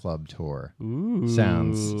Hellfire Club tour. Ooh.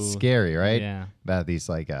 Sounds scary, right? Yeah. About these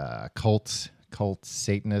like cult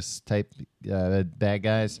Satanist type bad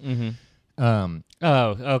guys. Mm-hmm.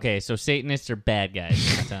 Oh, okay. So Satanists are bad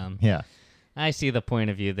guys, Tom. Yeah. I see the point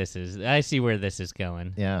of view. I see where this is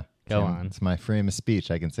going. Yeah. Go on. It's my frame of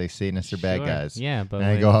speech. I can say Satanists are bad guys. Yeah, but and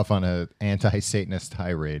I go off on a anti-Satanist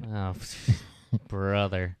tirade. Oh,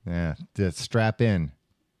 brother. Yeah. Just strap in.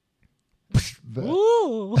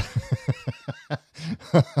 Ooh.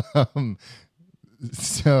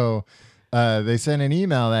 So they sent an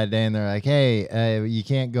email that day and they're like, hey, you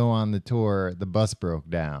can't go on the tour. The bus broke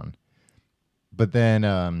down. But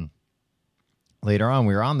then later on,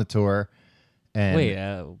 we were on the tour And Wait,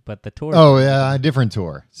 but the tour. oh yeah, a different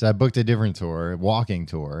tour. So I booked a different tour, walking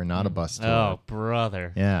tour, not a bus tour. Oh,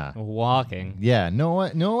 brother. Yeah. Walking. Yeah,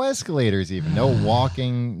 no escalators even. No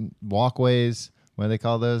walkways. What do they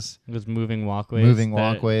call those? It was moving walkways. Moving that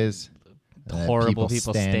walkways. that Horrible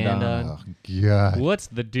people stand on. Oh, God. What's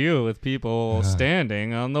the deal with people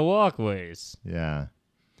standing on the walkways? Yeah.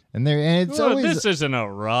 And it's Well, always... this isn't a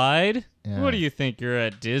ride. Yeah. What do you think? You're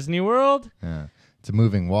at Disney World? Yeah. It's a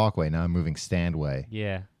moving walkway, not a moving standway.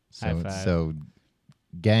 Yeah. High five. So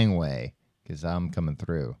gangway, because I'm coming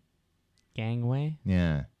through. Gangway?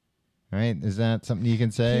 Yeah. Right? Is that something you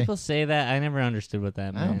can say? People say that. I never understood what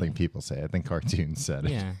that meant. I don't think people say it. I think cartoons said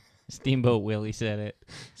it. Yeah. Steamboat Willie said it.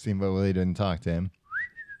 Steamboat Willie didn't talk to him.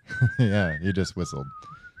 Yeah, he just whistled.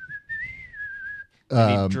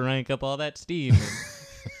 And he drank up all that steam.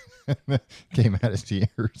 Came out his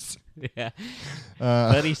ears. Yeah.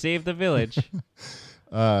 But he saved the village.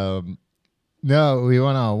 No, we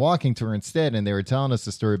went on a walking tour instead, and they were telling us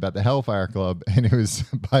the story about the Hellfire Club, and it was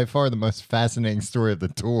by far the most fascinating story of the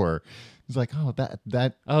tour. It's like, oh,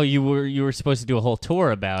 that. Oh, you were supposed to do a whole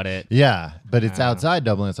tour about it. Yeah, but it's outside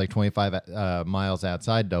Dublin. It's like 25 miles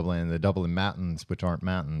outside Dublin, and the Dublin Mountains, which aren't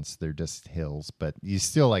mountains, they're just hills, but you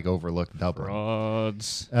still like overlook Dublin.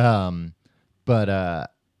 Frauds. But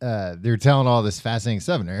they're telling all this fascinating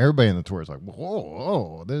stuff, and everybody in the tour is like,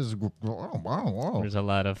 whoa, this is whoa. There's a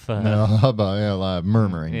lot of a lot of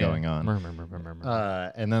murmuring going on.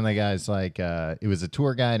 Murmur. And then the guy's like, it was a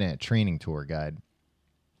tour guide and a training tour guide.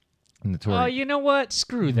 And the tour. Oh, you know what?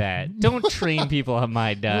 Screw that. Don't train people on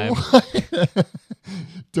my dime.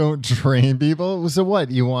 Don't train people. So what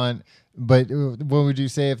you want? But what would you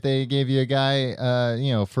say if they gave you a guy,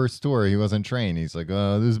 first tour, he wasn't trained? He's like,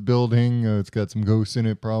 this building, it's got some ghosts in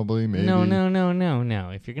it, probably, maybe. No.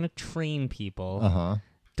 If you're gonna train people,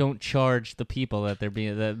 don't charge the people that they're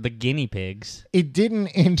being the guinea pigs. It didn't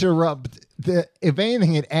interrupt if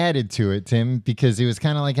anything, it added to it, Tim, because it was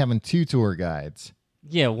kind of like having two tour guides.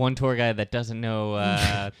 Yeah, one tour guide that doesn't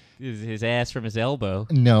know his ass from his elbow.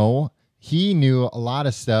 No. He knew a lot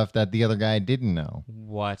of stuff that the other guy didn't know.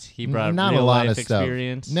 What? He brought not real a lot life of stuff.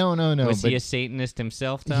 experience? No. Was he a Satanist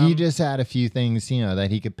himself, Tom? He just had a few things, that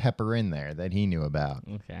he could pepper in there that he knew about.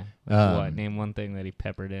 Okay. Like what? Name one thing that he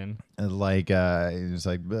peppered in. Like, he was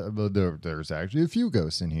like, there's actually a few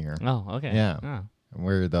ghosts in here. Oh, okay. Yeah. Oh.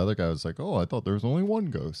 Where the other guy was like, I thought there was only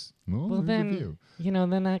one ghost. Well, then,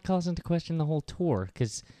 then that calls into question the whole tour,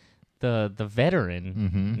 because the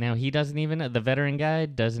veteran, now he doesn't even, the veteran guy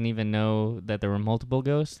doesn't even know that there were multiple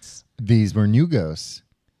ghosts. These were new ghosts.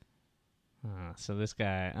 Oh, so this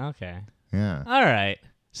guy, okay. Yeah. All right.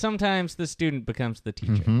 Sometimes the student becomes the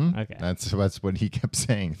teacher. Okay. That's what he kept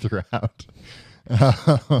saying throughout.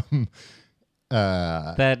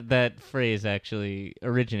 That phrase actually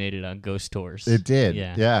originated on ghost tours. It did.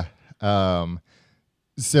 Yeah.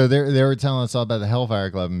 So they were telling us all about the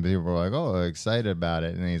Hellfire Club, and people were like, "Oh, excited about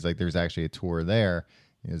it." And he's like, "There's actually a tour there."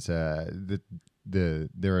 It's the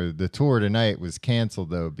tour tonight was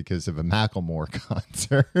canceled though because of a Macklemore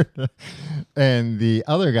concert, and the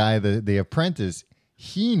other guy, the apprentice,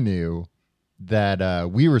 he knew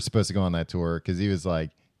that we were supposed to go on that tour because he was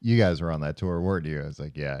like, "You guys were on that tour, weren't you?" I was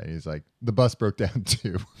like, "Yeah." He's like, "The bus broke down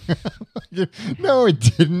too." No, it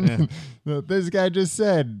didn't. Yeah. This guy just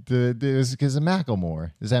said it was because of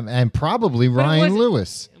Macklemore, and probably Ryan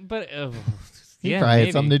Lewis. But he probably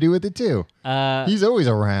had something to do with it too. He's always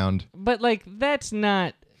around. But like, that's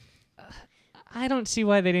not. I don't see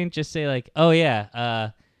why they didn't just say like, "Oh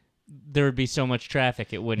yeah." There would be so much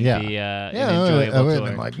traffic, it wouldn't be an enjoyable tour.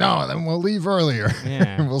 I'm like, no, then we'll leave earlier.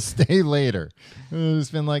 Yeah. We'll stay later. It's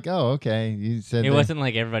been like, oh, okay. You said it wasn't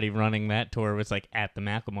like everybody running that tour was like at the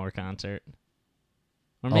Macklemore concert.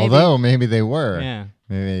 Or maybe they were. Yeah.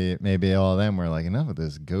 Maybe all of them were like, enough of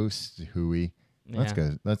this ghost hooey. Let's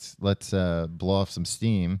go. Let's blow off some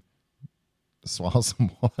steam. Swallow some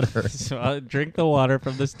water. So drink the water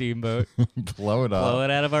from the steamboat. Blow it up. Blow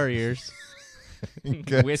it out of our ears.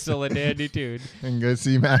 Whistle a dandy tune and go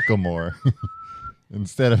see Macklemore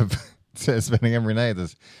instead of spending every night at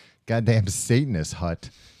this goddamn Satanist hut.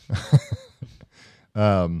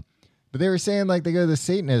 But they were saying like they go to the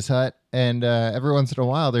Satanist hut and every once in a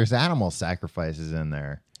while there's animal sacrifices in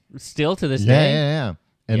there. Still to this day? Yeah.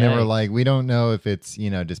 And they were like, we don't know if it's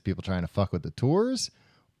just people trying to fuck with the tours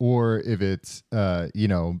or if it's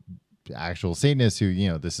actual Satanists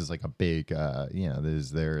who this is like a big this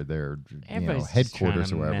is their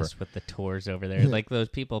headquarters or whatever. Mess with the tours over there, like those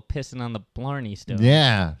people pissing on the Blarney Stone.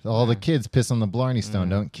 Yeah, all the kids piss on the Blarney Stone.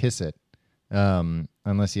 Don't kiss it,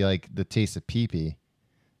 unless you like the taste of pee-pee.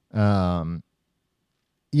 Yeah,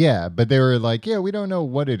 but they were like, we don't know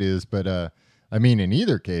what it is, but I mean, in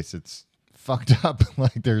either case, it's fucked up.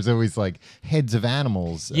 Like there's always like heads of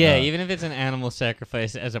animals. Yeah, even if it's an animal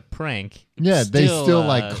sacrifice as a prank. Yeah, they still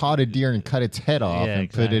like caught a deer and cut its head off yeah, and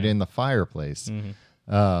put it in the fireplace.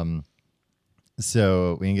 Mm-hmm.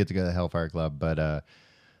 So we didn't get to go to the Hellfire Club, but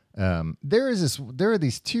there are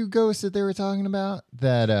these two ghosts that they were talking about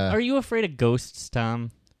that Are you afraid of ghosts, Tom?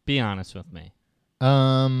 Be honest with me.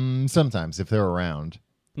 Sometimes if they're around.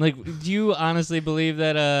 Like, do you honestly believe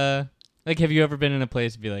that like, have you ever been in a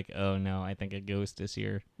place and be like, oh no, I think a ghost is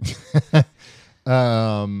here?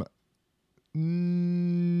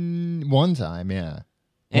 One time, yeah.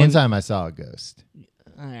 One time I saw a ghost.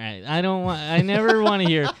 All right, I never want to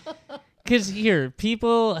hear, because here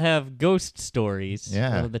people have ghost stories.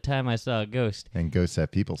 Yeah. Of the time I saw a ghost, And ghosts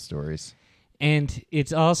have people stories. and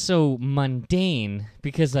it's also mundane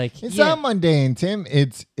because, like, It's yeah, not mundane, Tim.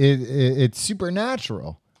 It's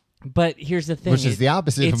supernatural, but here's the thing, which is the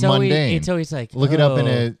opposite of mundane. It's always like Look it up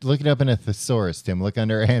in a thesaurus, Tim. Look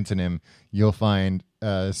under antonym. You'll find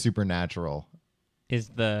supernatural is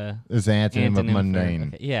the is the antonym of antonym mundane.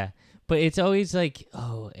 okay, yeah. But it's always like,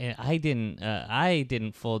 oh, and I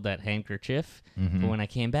didn't fold that handkerchief. Mm-hmm. But when I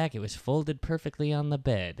came back, it was folded perfectly on the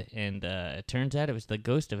bed, and it turns out it was the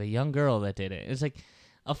ghost of a young girl that did it. It's like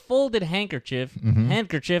a folded handkerchief. Mm-hmm.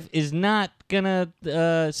 Handkerchief is not gonna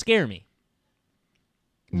scare me.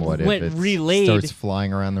 What When if it relayed- starts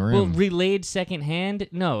flying around the Well, room? relayed secondhand,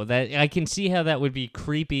 no. That I can see how that would be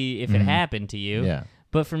creepy if it happened to you. Yeah.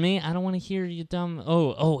 But for me, I don't want to hear you dumb.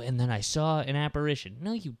 Oh, and then I saw an apparition.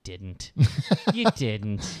 No, you didn't. You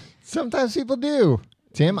didn't. Sometimes people do.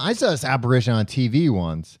 Tim, I saw this apparition on TV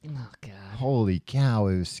once. Oh God. Holy cow,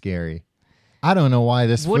 it was scary. I don't know why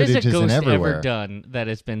this What has footage a isn't ghost everywhere. ever done that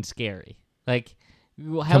has been scary? Like,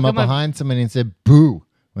 how Come up come behind somebody and said "boo"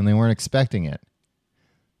 when they weren't expecting it.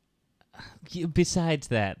 Besides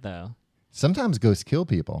that, though, Sometimes ghosts kill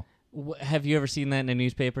people. have you ever seen that in a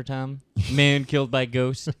newspaper, Tom? Man killed by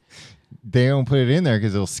ghost. They don't put it in there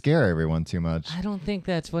because it'll scare everyone too much. I don't think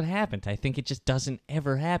that's what happened. I think it just doesn't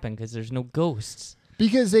ever happen because there's no ghosts.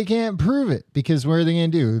 Because they can't prove it. Because what are they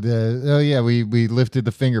going to do? We lifted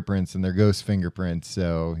the fingerprints and they're ghost fingerprints,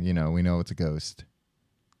 so we know it's a ghost.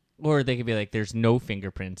 Or they could be like, there's no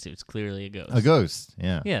fingerprints. It's clearly a ghost. A ghost,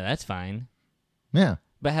 yeah. Yeah, that's fine. Yeah.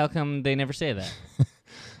 But how come they never say that?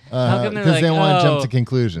 How come they're Because like, they want to jump "Oh, to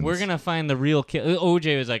conclusions. We're going to find the real killer.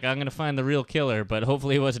 OJ was like, I'm going to find the real killer, but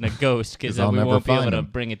hopefully it wasn't a ghost because 'Cause I'll we never won't be able find to him."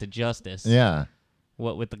 bring it to justice. Yeah.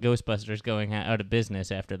 What with the Ghostbusters going out of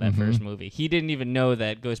business after that Mm-hmm. first movie. He didn't even know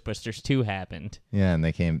that Ghostbusters 2 happened. Yeah, and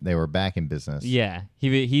they were back in business. Yeah,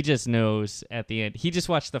 he just knows at the end. He just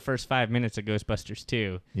watched the first 5 minutes of Ghostbusters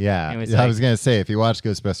 2. Yeah. It was I like- was going to say, if you watched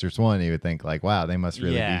Ghostbusters 1, you would think, like, wow, they must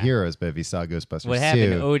really Yeah. be heroes. But if you saw Ghostbusters What 2,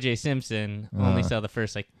 happened? OJ Simpson only Uh. saw the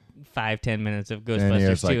first 5-10 minutes of And he Ghostbusters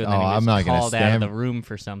was 2, like, and then "Oh, he was I'm not gonna called out of stand- the room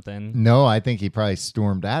for something. no, I think he probably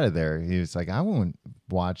stormed out of there. He was like, I won't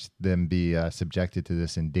watch them be subjected to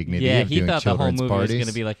this indignity Yeah, of he doing thought the whole children's movie parties. was going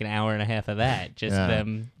to be like an hour and a half of that, just Yeah.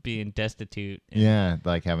 them being destitute. And- Yeah,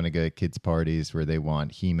 like having to go to kids' parties where they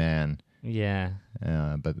want He-Man. yeah,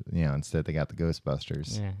 But, instead they got the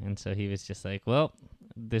Ghostbusters. yeah. And so he was just like, well,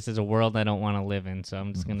 this is a world I don't want to live in, so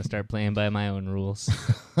I'm just going to start playing by my own rules.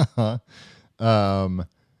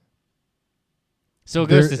 So a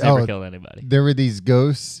There- ghost has never oh, killed anybody. There were these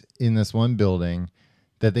ghosts in this one building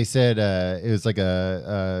that they said it was like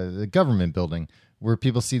a government building where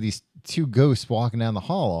people see these two ghosts walking down the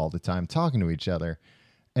hall all the time talking to each other.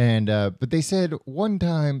 And but they said one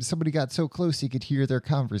time somebody got so close he could hear their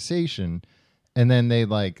conversation, and then they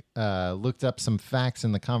looked up some facts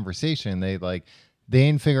in the conversation. They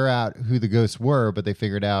didn't figure out who the ghosts were, but they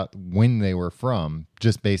figured out when they were from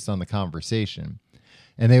just based on the conversation.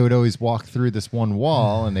 And they would always walk through this one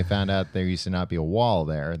wall, and they found out there used to not be a wall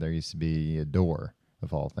there. There used to be a door,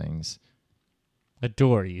 of all things. A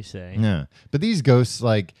door, you say? Yeah. But these ghosts,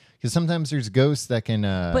 because sometimes there's ghosts that can...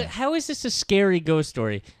 But how is this a scary ghost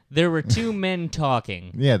story? There were two men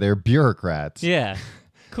talking. yeah, they're bureaucrats. Yeah,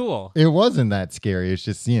 cool. It wasn't that scary. It's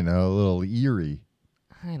just, a little eerie.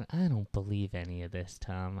 I don't believe any of this,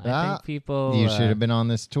 Tom. I Ah, think people. You should have been on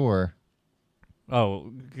this tour.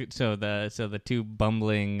 Oh, so the two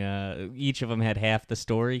bumbling, each of them had half the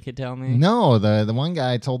story. You could tell me. No, the one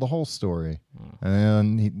guy told the whole story.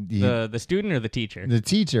 And then The student or the teacher? the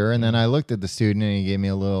teacher, and then I looked at the student, and he gave me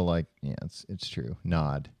a little, yeah, it's true,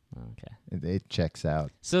 nod. Okay. It checks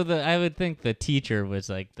out. So I would think the teacher was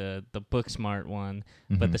like the book smart one,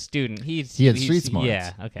 but the student He had street smarts.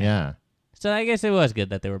 Yeah. Okay. Yeah. So I guess it was good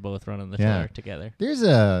that they were both running the Yeah. tour together. There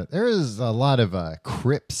is a lot of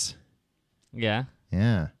crypts. Yeah.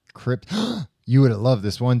 Yeah, crypt. you would have loved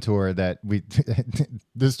this one tour that we.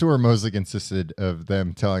 This tour mostly consisted of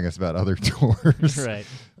them telling us about other tours, Right.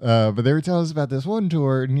 But they were telling us about this one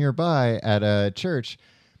tour nearby at a church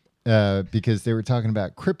because they were talking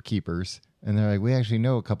about crypt keepers. And they're like, we actually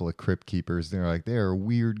know a couple of crypt keepers. They're like, they are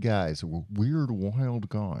weird guys, weird, wild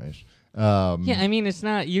guys. Yeah, I mean, it's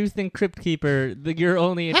not. You think Crypt Keeper, your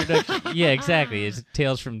only introduction. Yeah, exactly. It's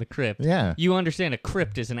Tales from the Crypt. Yeah. You understand a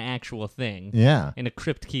crypt is an actual thing. Yeah. And a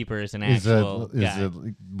Crypt Keeper is an Is actual guy.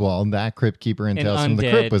 well, that crypt keeper in An Tales from the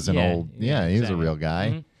undead, Crypt was an yeah, old. yeah, He was a exactly. real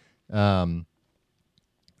guy.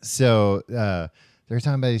 So they're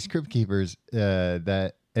talking about these crypt keepers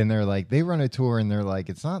that. And they're like, they run a tour, and they're like,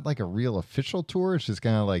 it's not like a real official tour. It's just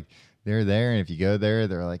kind of like they're there, and if you go there,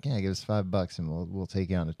 they're like, yeah, give us $5, and we'll take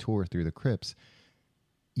you on a tour through the crypts.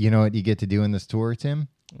 You know what you get to do in this tour, Tim?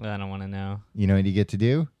 I don't want to know. You know what you get to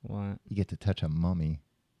do? What? You get to touch a mummy.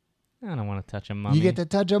 I don't want to touch a mummy. You get to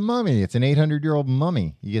touch a mummy. It's an 800-year-old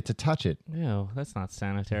mummy. You get to touch it. Ew, that's not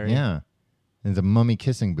sanitary. Yeah. It's a mummy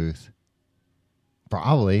kissing booth.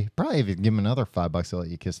 Probably if you give them another $5, they'll let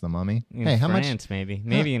you kiss the mummy. In hey, how France, maybe.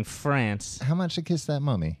 Maybe in France. How much to kiss that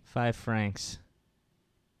mummy? 5 francs.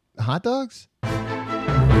 Hot dogs?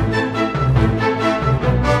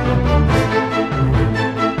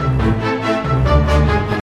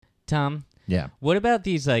 Tom, Yeah. what about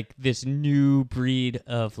these, like, this new breed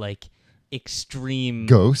of, like, extreme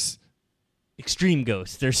Ghosts? extreme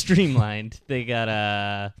ghosts? They're streamlined. They got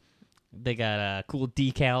cool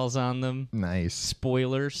decals on them. Nice.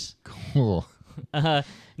 Spoilers. Cool.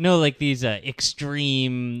 No, like these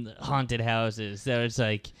extreme haunted houses. That it's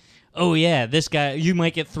like, oh yeah, this guy, you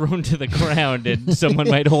might get thrown to the ground and someone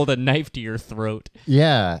might hold a knife to your throat.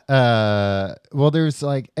 Yeah. Well, there's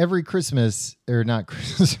like every Christmas, or not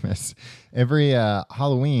Christmas, every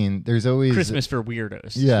Halloween, there's always Christmas for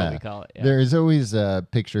weirdos. Is Yeah. what we call it. Yeah. There's always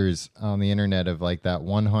pictures on the internet of like that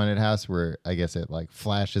one haunted house where I guess it like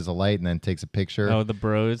flashes a light and then takes a picture. Oh, the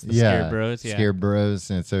bros, the scared bros. Yeah. Scared bros,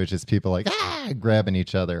 and so it's just people like grabbing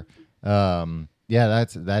each other. Yeah,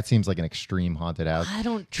 that seems like an extreme haunted house. I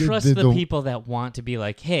don't trust the people that want to be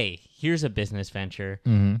like, hey, here's a business venture.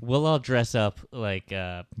 Mm-hmm. We'll all dress up like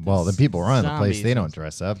Well, the people running the place, zombies they and don't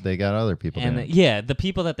dress up. They got other people And doing it. yeah, the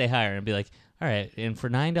people that they hire and be like, all right, and for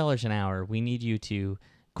 $9 an hour, we need you to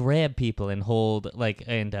grab people and hold a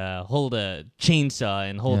chainsaw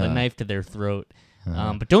and hold a Yeah. knife to their throat,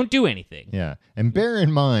 but don't do anything. Yeah, and bear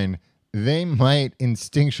in mind, they might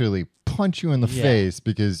instinctually punch you in the Yeah. face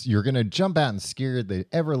because you're gonna jump out and scare the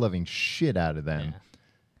ever-loving shit out of them. Yeah.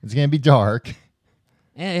 It's gonna be dark.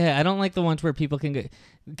 Yeah, I don't like the ones where people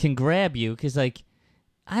can grab you because, like,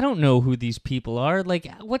 I don't know who these people are.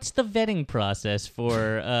 Like, what's the vetting process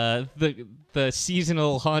for the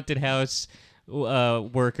seasonal haunted house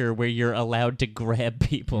worker where you're allowed to grab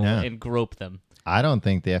people Yeah. and grope them? I don't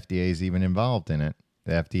think the FDA is even involved in it.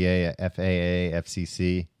 The FDA, FAA,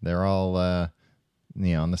 FCC, they're all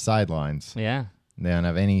on the sidelines. Yeah. They don't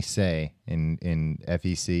have any say in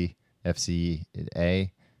FEC,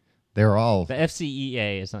 FCA. They're all The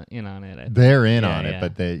FCEA is in on it. I think. they're in Yeah, on it, yeah.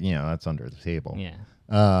 but that's under the table. Yeah.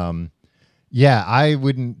 Yeah, I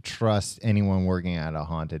wouldn't trust anyone working at a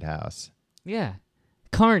haunted house. Yeah.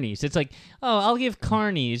 Carnies. It's like, oh, I'll give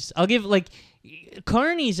carnies. I'll give, like,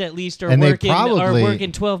 carnies at least are And they working probably-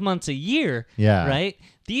 12 months a year. Yeah. Right?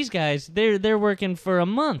 These guys, they're working for a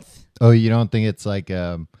month. Oh, you don't think it's like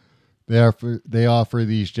they offer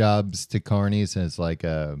these jobs to carnies as like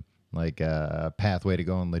a pathway to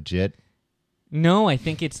going legit? No, I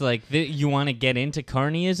think it's like you want to get into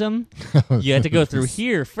carnyism, you have to go through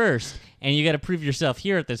here first, and you got to prove yourself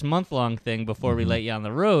here at this month-long thing before we let you on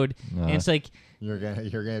the road. And it's like, You're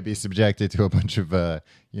gonna be subjected to a bunch of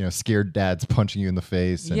scared dads punching you in the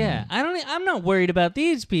face. And, yeah, I'm not worried about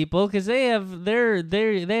these people because they have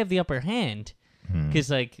the upper hand. Because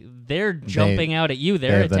like they're jumping out at you, they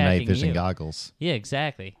they're have the night attacking vision you. goggles. Yeah,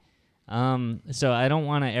 exactly. So I don't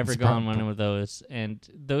want to ever It's go on prob- one of those, and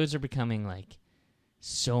those are becoming like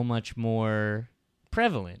so much more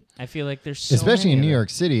prevalent. I feel like there's so Especially many in of New them. York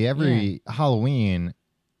City, every Halloween,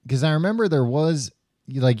 because I remember there was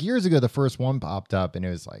like years ago the first one popped up and it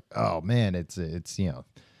was like, oh man, it's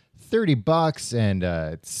 $30 and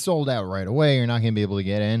it's sold out right away. You're not gonna be able to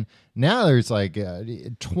get in. Now there's like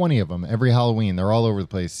 20 of them every Halloween. They're all over the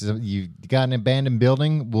place. So you got an abandoned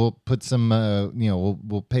building, we'll put some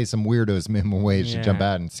we'll pay some weirdos minimum wage to jump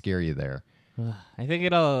Yeah. out and scare you there. I think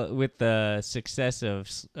it all with the success of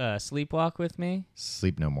Sleepwalk with Me.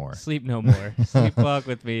 Sleep no more. Sleep No More. Sleepwalk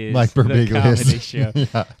with Me is Mike the Birbiglia. comedy show.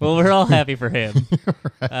 Yeah. Well, we're all happy for him.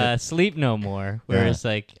 Sleep No More, where Yeah. it's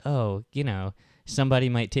like, oh, somebody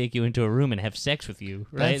might take you into a room and have sex with you,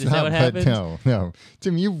 right? That's Is that what happens? No.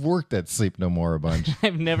 Tim, you've worked at Sleep No More a bunch.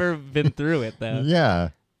 I've never been through it, though. Yeah.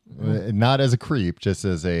 Not as a creep, just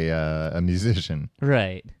as a musician.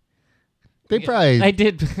 Right. They probably... I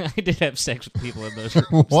did have sex with people in those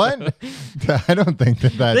rooms. What? I don't think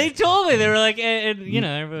that... They told me. They were like, and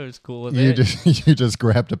everybody was cool with you it. You just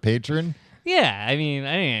grabbed a patron? Yeah, I mean,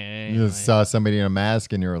 You just saw somebody in a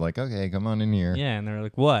mask and you were like, okay, come on in here. Yeah, and they were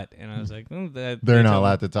like, what? And I was like, They're not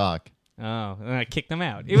allowed to talk. Oh, and I kicked them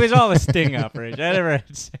out. It was all a sting operation. I never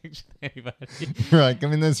had sex with anybody. You're like,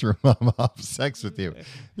 come in this room. I'll have sex with you.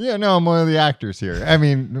 Yeah, no, I'm one of the actors here. I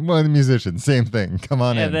mean, one of the musicians. Same thing. Come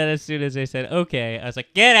on in. And then as soon as they said, okay, I was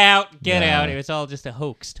like, get out. It was all just a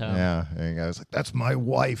hoax, Tom. Yeah. And I was like, that's my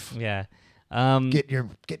wife. Yeah. Get your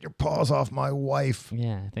paws off my wife.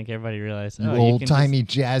 Yeah, I think everybody realized. You old-timey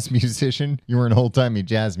jazz musician. You were an old-timey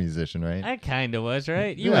jazz musician, right? I kind of was,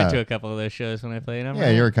 right? You went to a couple of those shows when I played them. Yeah,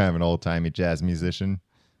 right? you were kind of an old-timey jazz musician.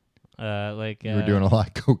 You were doing a lot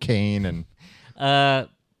of cocaine and...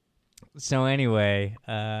 So anyway,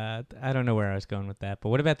 I don't know where I was going with that, but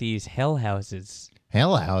what about these hell houses?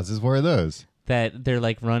 Hell houses? Where are those? That they're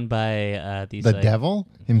like run by these... The devil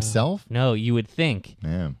himself? No, you would think.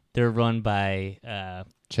 Yeah. They're run by...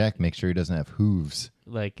 Check, make sure he doesn't have hooves.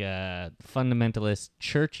 Like fundamentalist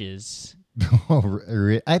churches.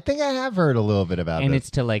 I think I have heard a little bit about and this.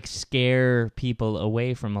 It's to like scare people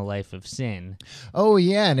away from a life of sin. Oh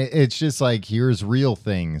yeah, and it's just like, here's real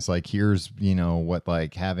things, like here's what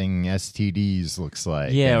like having STDs looks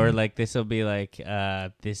like. Yeah, or like this will be like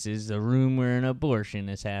this is a room where an abortion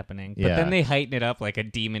is happening, but then they heighten it up like a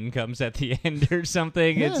demon comes at the end or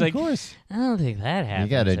something. Yeah, it's like, of course. I don't think that happens.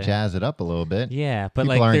 You got to jazz it up a little bit. Yeah, but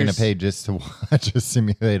people like aren't going to pay just to watch a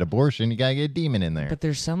simulate abortion. You got to get a demon in there. But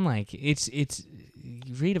there's some like it's you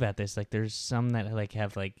read about this, like there's some that like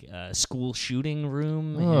have like a school shooting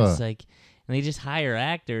room, and it's like, and they just hire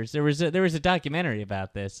actors. There was a documentary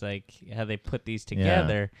about this, like how they put these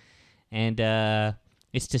together, and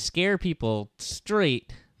it's to scare people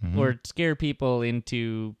straight or scare people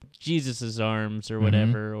into Jesus's arms or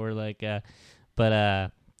whatever, or like,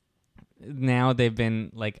 but now they've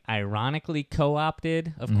been like ironically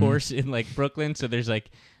co-opted, of course, in like Brooklyn. So there's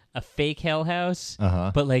like a fake hell house,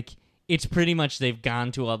 but like. It's pretty much they've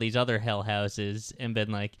gone to all these other hell houses and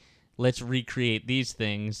been like, let's recreate these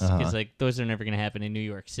things because like those are never going to happen in New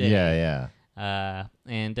York City. Yeah.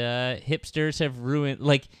 And hipsters have ruined,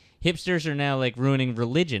 like hipsters are now like ruining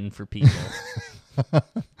religion for people.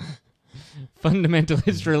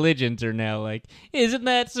 Fundamentalist religions are now like, isn't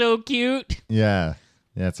that so cute? Yeah.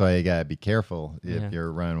 That's why you got to be careful if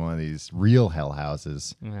you're running one of these real hell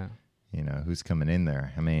houses. Yeah. Who's coming in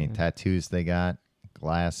there? How many tattoos they got?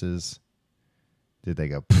 Glasses. Did they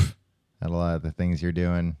go at a lot of the things you're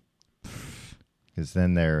doing? Because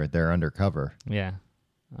then they're undercover. Yeah,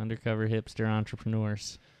 undercover hipster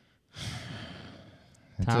entrepreneurs.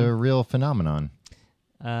 It's a real phenomenon.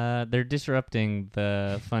 They're disrupting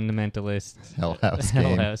the fundamentalist hell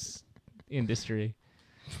house industry.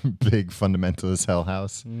 Big fundamentalist hell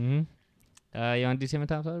house. Mm-hmm. You want to do Tim and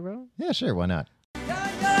Tom's Other Bro? Yeah, sure. Why not?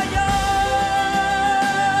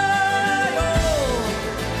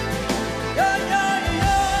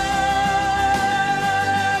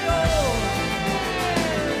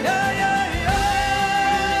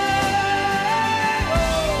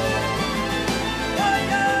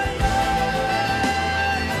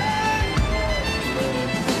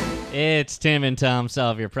 It's Tim and Tom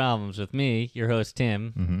Solve Your Problems with me, your host,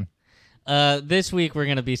 Tim. This week, we're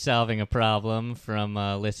going to be solving a problem from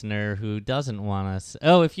a listener who doesn't want us.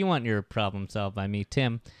 Oh, if you want your problem solved by me,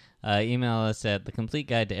 Tim, email us at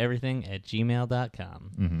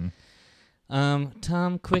thecompleteguide-to-everything@gmail.com.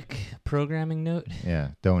 Tom, quick programming note. Yeah,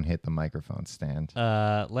 don't hit the microphone stand.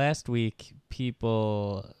 Last week,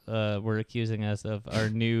 people were accusing us of our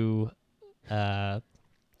new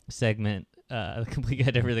segment, The Complete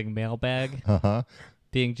Guide to Everything mailbag,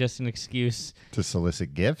 being just an excuse to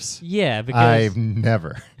solicit gifts. Yeah, because I've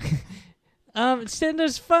never. Send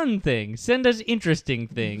us fun things. Send us interesting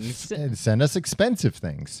things. Send us expensive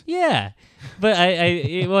things. Yeah, but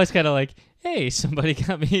it was kind of like, hey, somebody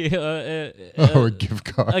got me a gift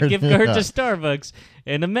card, to Starbucks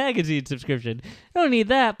and a magazine subscription. I don't need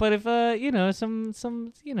that, but if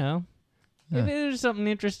if there's something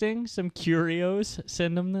interesting, some curios,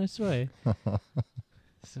 send them this way.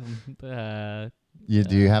 Do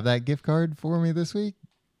you have that gift card for me this week?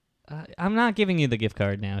 I'm not giving you the gift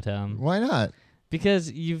card now, Tom. Why not?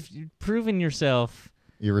 Because you've proven yourself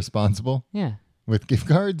irresponsible. Yeah. With gift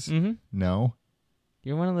cards? Mm-hmm. No.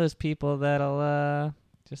 You're one of those people that'll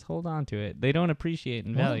just hold on to it. They don't appreciate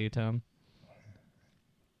and value, Tom.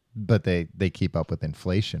 But they keep up with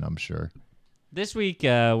inflation, I'm sure. This week,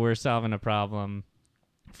 we're solving a problem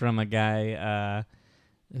from a guy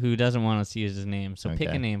who doesn't want us to use his name. So pick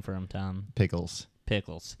a name for him, Tom. Pickles.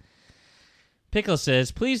 Pickles. Pickles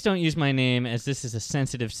says, please don't use my name as this is a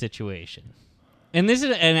sensitive situation. And this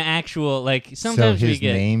is an actual, like, sometimes so we his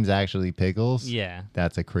get... name's actually Pickles? Yeah.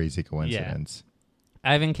 That's a crazy coincidence.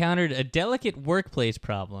 Yeah. I've encountered a delicate workplace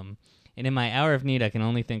problem, and in my hour of need, I can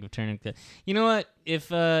only think of turning to... You know what?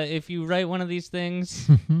 If you write one of these things...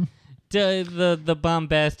 the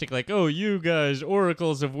bombastic, like, oh, you guys,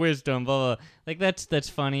 oracles of wisdom, blah, blah. Like, that's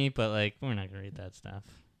funny, but, like, we're not going to read that stuff.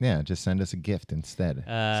 Yeah, just send us a gift instead.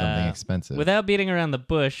 Something expensive. Without beating around the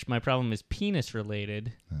bush, my problem is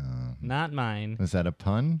penis-related. Not mine. Was that a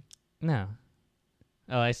pun? No.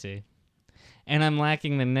 Oh, I see. And I'm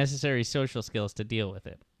lacking the necessary social skills to deal with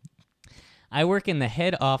it. I work in the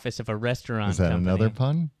head office of a restaurant Is that company. another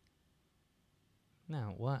pun?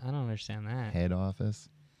 No, what? I don't understand that. Head office?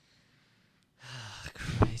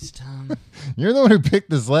 Christ, Tom. You're the one who picked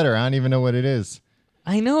this letter. I don't even know what it is.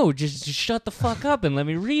 I know. Just shut the fuck up and let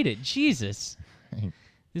me read it. Jesus.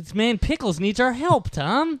 This man Pickles needs our help,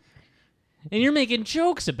 Tom. And you're making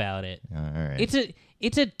jokes about it. All right.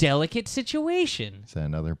 It's a delicate situation. Is that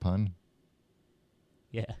another pun?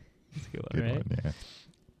 Yeah. That's a good one, Good right? one, yeah.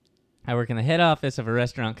 I work in the head office of a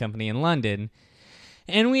restaurant company in London,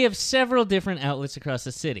 and we have several different outlets across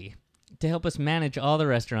the city. To help us manage all the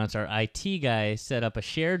restaurants, our IT guy set up a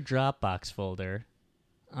shared Dropbox folder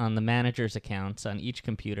on the manager's accounts on each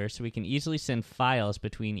computer so we can easily send files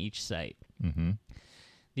between each site. Mm-hmm.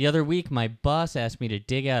 The other week, my boss asked me to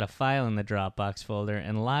dig out a file in the Dropbox folder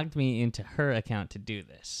and logged me into her account to do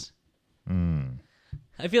this.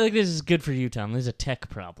 I feel like this is good for you, Tom. This is a tech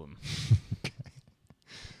problem. Okay.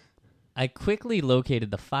 I quickly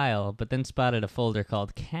located the file, but then spotted a folder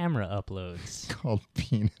called Camera Uploads. Called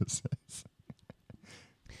penises.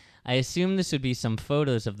 I assumed this would be some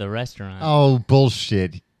photos of the restaurant. Oh,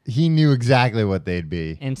 bullshit. He knew exactly what they'd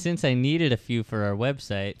be. And since I needed a few for our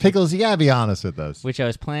website... Pickles, you gotta be honest with us. Which I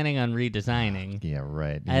was planning on redesigning. Yeah,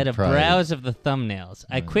 right. I had a browse of the thumbnails.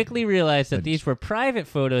 I quickly realized that these were private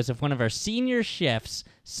photos of one of our senior chefs,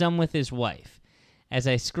 some with his wife. As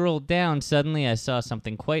I scrolled down, suddenly I saw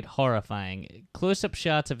something quite horrifying. Close-up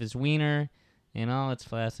shots of his wiener in all its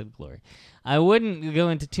flaccid glory. I wouldn't go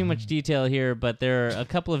into too much detail here, but there are a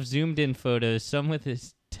couple of zoomed-in photos, some with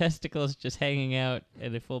his testicles just hanging out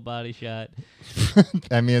in a full-body shot.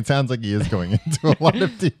 I mean, it sounds like he is going into a lot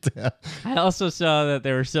of detail. I also saw that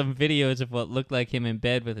there were some videos of what looked like him in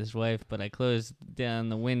bed with his wife, but I closed down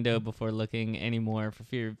the window before looking anymore for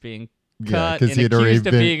fear of being caught and accused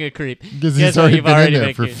of being a creep. Because he's already been in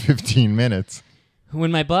there for 15 minutes.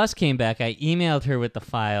 When my boss came back, I emailed her with the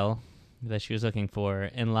file that she was looking for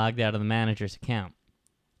and logged out of the manager's account.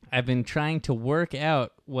 I've been trying to work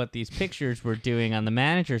out what these pictures were doing on the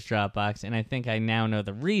manager's Dropbox, and I think I now know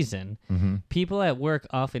the reason. Mm-hmm. People at work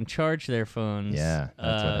often charge their phones that's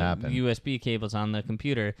what happened. USB cables on the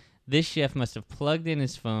computer. This chef must have plugged in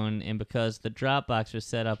his phone, and because the Dropbox was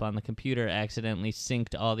set up on the computer, accidentally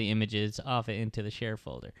synced all the images off it into the share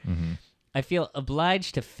folder. Mm-hmm. I feel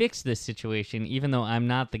obliged to fix this situation, even though I'm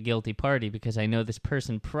not the guilty party, because I know this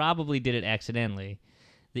person probably did it accidentally.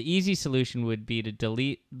 The easy solution would be to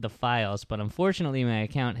delete the files, but unfortunately my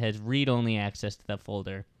account has read-only access to that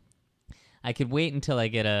folder. I could wait until I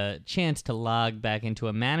get a chance to log back into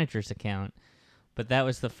a manager's account, but that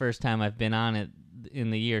was the first time I've been on it in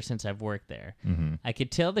the year since I've worked there. Mm-hmm. I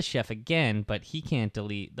could tell the chef again, but he can't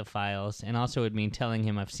delete the files, and also it would mean telling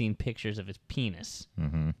him I've seen pictures of his penis.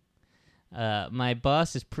 Mm-hmm. My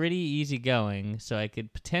boss is pretty easygoing, so I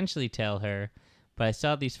could potentially tell her, but I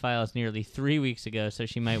saw these files nearly 3 weeks ago, so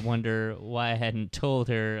she might wonder why I hadn't told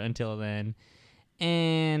her until then.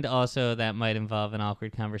 And also that might involve an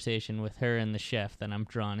awkward conversation with her and the chef that I'm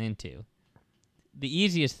drawn into. The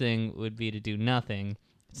easiest thing would be to do nothing,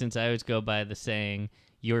 since I always go by the saying,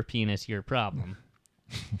 your penis, your problem.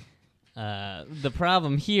 The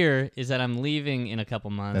problem here is that I'm leaving in a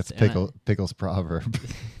couple months. That's Pickle's proverb.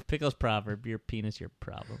 Pickle's proverb, your penis, your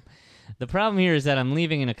problem. The problem here is that I'm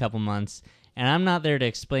leaving in a couple months, and I'm not there to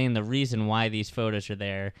explain the reason why these photos are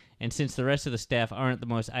there, and since the rest of the staff aren't the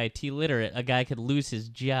most IT literate, a guy could lose his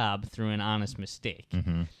job through an honest mistake.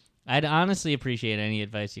 Mm-hmm. I'd honestly appreciate any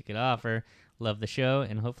advice you could offer. Love the show,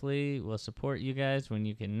 and hopefully we'll support you guys when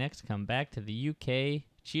you can next come back to the UK.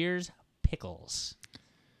 Cheers, Pickles.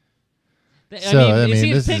 It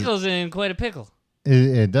seems Pickles in quite a pickle.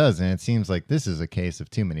 It does, and it seems like this is a case of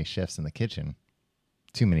too many chefs in the kitchen.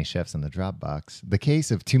 Too many chefs in the Dropbox. The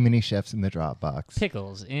case of too many chefs in the Dropbox.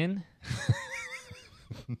 Pickles in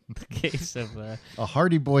The case of a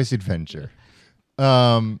Hardy Boys adventure.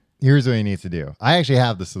 Here's what he needs to do. I actually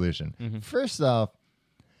have the solution. Mm-hmm. First off,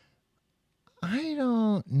 I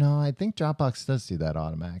don't know. I think Dropbox does do that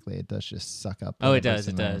automatically. It does just suck up. it does.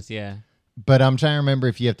 It does. Yeah. But I'm trying to remember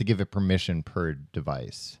if you have to give it permission per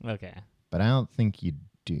device. Okay. But I don't think you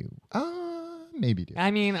do. Maybe you do.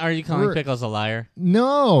 I mean, are you calling Pickles a liar?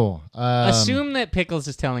 No. Assume that Pickles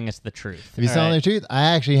is telling us the truth. If he's telling the truth, I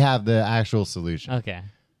actually have the actual solution. Okay.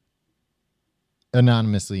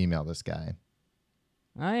 Anonymously email this guy.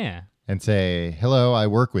 Oh, yeah. And say, hello, I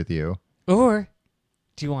work with you. Or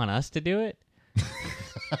do you want us to do it?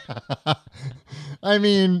 I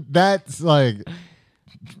mean, that's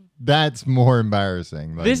more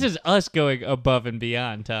embarrassing. Like, This is us going above and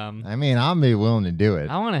beyond, Tom. I mean, I'll be willing to do it.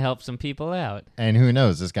 I want to help some people out. And who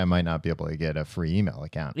knows, this guy might not be able to get a free email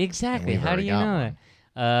account. Exactly. How do you know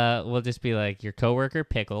that? We'll just be like your coworker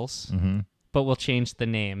Pickles, but we'll change the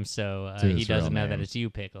name so he doesn't know that it's you,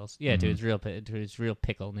 Pickles. Yeah, to his real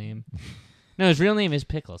pickle name. No, his real name is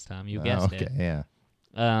Pickles, Tom. You guessed it. Yeah.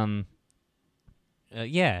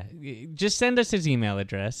 Yeah. Just send us his email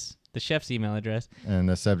address, the chef's email address, and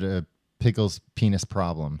the subject Pickles penis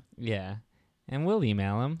problem. Yeah, and we'll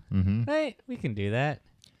email him. Right? We can do that.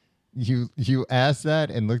 You asked that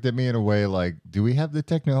and looked at me in a way like, do we have the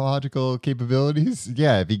technological capabilities?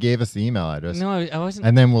 Yeah, if he gave us the email address. No, I wasn't.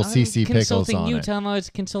 And then we'll CC Pickles on consulting you, it. Tom. I was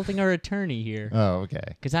consulting our attorney here. Oh, okay.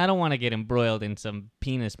 Because I don't want to get embroiled in some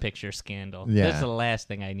penis picture scandal. Yeah. That's the last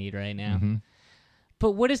thing I need right now.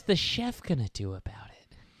 But what is the chef going to do about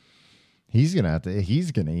it? He's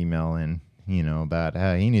gonna email in, about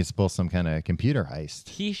how he needs to pull some kind of computer heist.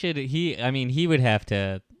 He would have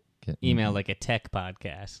to email like a tech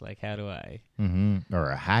podcast. Like, how do I? Or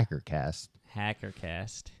a hacker cast.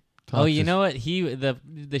 You know what?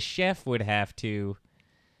 The chef would have to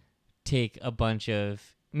take a bunch of.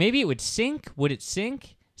 Maybe it would sync. Would it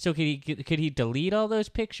sync? So could he delete all those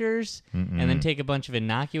pictures and then take a bunch of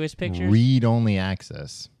innocuous pictures? Read only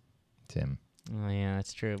access, Tim. Oh yeah,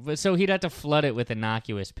 that's true. But so he'd have to flood it with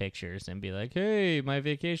innocuous pictures and be like, "Hey, my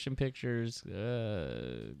vacation pictures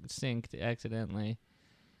synced accidentally."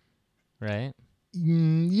 Right?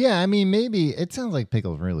 Yeah, I mean, maybe it sounds like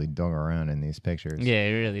Pickles really dug around in these pictures. Yeah,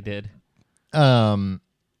 he really did.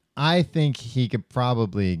 I think he could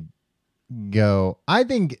probably go. I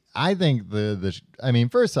think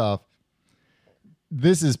first off,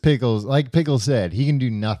 this is Pickles. Like Pickles said, he can do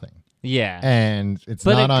nothing. Yeah. And it's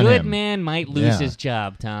not on him. But a good man might lose his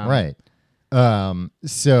job, Tom. Right.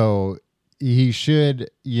 So he should,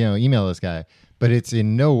 email this guy, but it's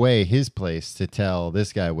in no way his place to tell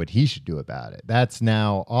this guy what he should do about it. That's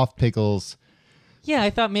now off Pickles. Yeah, I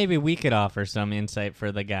thought maybe we could offer some insight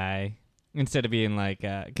for the guy instead of being like,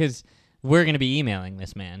 because we're going to be emailing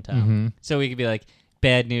this man, Tom. So we could be like,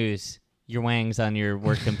 bad news, your wang's on your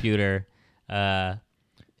work computer. We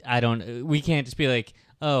can't just be like,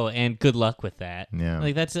 oh, and good luck with that. Yeah,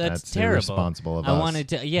 like that's terrible. Irresponsible of us.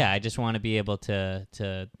 I just want to be able to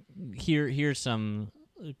hear some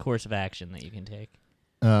course of action that you can take.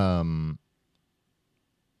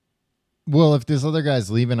 Well, if this other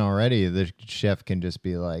guy's leaving already, the chef can just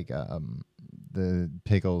be like, the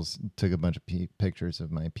Pickles took a bunch of pictures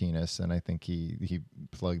of my penis, and I think he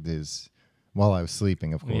plugged his while I was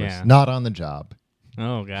sleeping, of course, not on the job.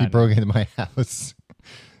 Oh God, he broke into my house.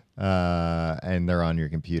 And they're on your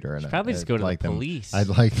computer. And probably just go to the police. I'd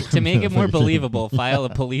like to make it more believable. File a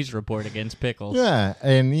police report against Pickles. Yeah,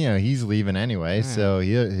 and he's leaving anyway, so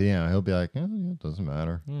he'll be like, it doesn't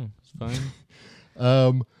matter. It's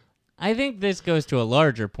fine. I think this goes to a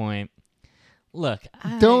larger point. Look,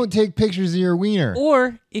 don't take pictures of your wiener.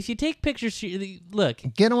 Or if you take pictures, look,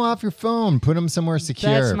 get them off your phone. Put them somewhere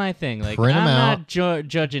secure. That's my thing. Like, I'm not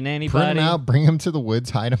judging anybody. Print them out. Bring them to the woods.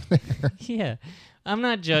 Hide them there. Yeah. I'm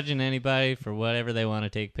not judging anybody for whatever they want to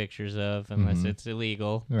take pictures of unless it's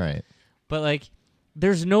illegal. Right. But, like,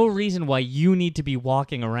 there's no reason why you need to be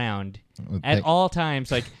walking around at all times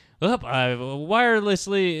like,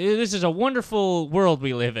 wirelessly, this is a wonderful world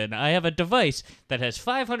we live in. I have a device that has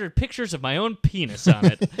 500 pictures of my own penis on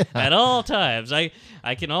it at all times. I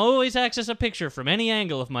can always access a picture from any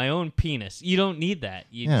angle of my own penis. You don't need that.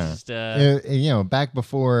 Just back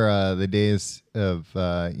before the days of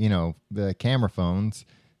the camera phones,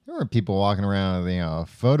 there were people walking around with a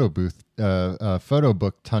photo booth, a photo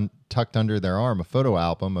book tucked under their arm, a photo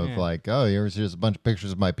album of here's just a bunch of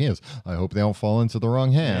pictures of my penis. I hope they don't fall into the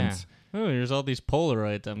wrong hands. Yeah. Oh, here's all these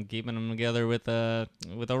Polaroids. I'm keeping them together with a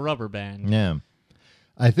rubber band. Yeah,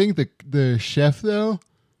 I think the chef though.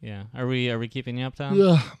 Yeah, are we keeping you up, Tom?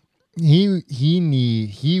 Yeah,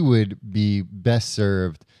 he would be best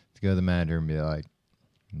served to go to the manager and be like,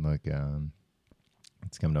 Look,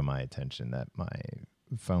 it's come to my attention that my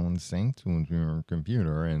phone synced with your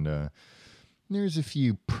computer, and there's a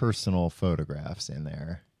few personal photographs in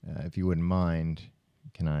there. If you wouldn't mind,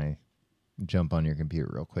 can I jump on your computer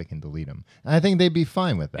real quick and delete them? I think they'd be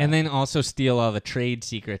fine with that. And then also steal all the trade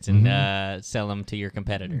secrets and sell them to your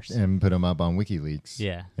competitors. And put them up on WikiLeaks.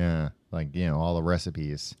 Yeah. Yeah. Like, all the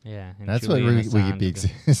recipes. Yeah. And That's Julian what Assange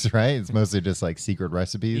WikiLeaks is, right? It's mostly just like secret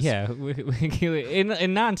recipes. Yeah.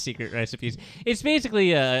 In non-secret recipes. It's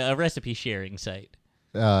basically a recipe sharing site.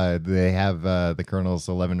 They have the Colonel's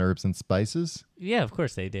 11 Herbs and Spices. Yeah, of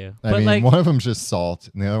course they do. I But mean, one of them's just salt,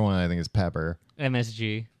 and the other one I think is pepper.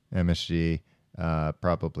 MSG.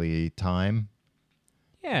 Probably thyme.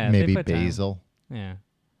 Yeah. Maybe they put time. basil. Yeah.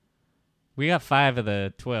 We got 5 of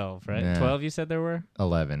the 12, right? Yeah. 12 you said there were?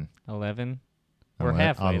 11. 11? We're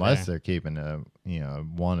halfway Unless there. they're keeping a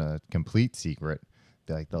complete secret.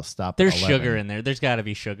 They'll stop There's at 11. sugar in there. There's got to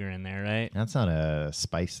be sugar in there, right? That's not a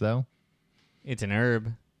spice, though. It's an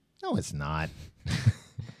herb. No, it's not.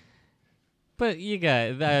 But you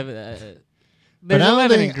got... there's But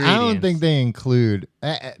 11 ingredients. I don't think they include...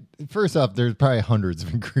 first off, there's probably hundreds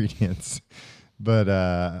of ingredients. But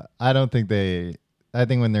I don't think they... I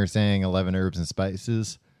think when they're saying 11 herbs and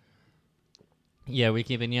spices... Yeah, we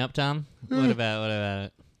keeping you up, Tom? What about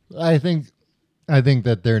it? I think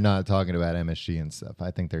that they're not talking about MSG and stuff.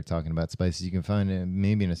 I think they're talking about spices you can find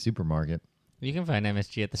maybe in a supermarket. You can find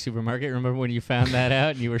MSG at the supermarket. Remember when you found that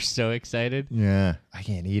out and you were so excited? Yeah. I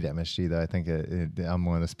can't eat MSG, though. I think I'm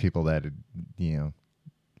one of those people that,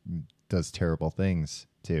 does terrible things,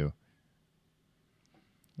 too.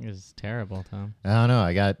 It was terrible, Tom. I don't know.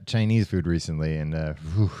 I got Chinese food recently, and it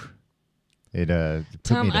put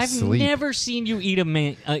Tom, me to I've sleep. never seen you eat a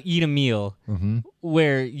meal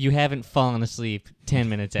where you haven't fallen asleep 10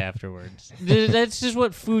 minutes afterwards. That's just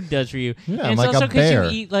what food does for you. Yeah, and I'm it's like also a bear.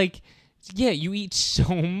 you eat you eat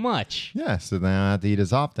so much. Yeah, so then I don't have to eat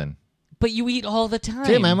as often. But you eat all the time.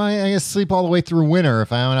 Tim, I going to sleep all the way through winter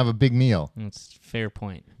if I don't have a big meal. That's a fair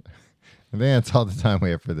point. I think that's all the time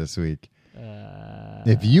we have for this week.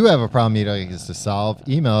 If you have a problem you'd like us to solve,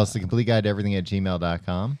 email us,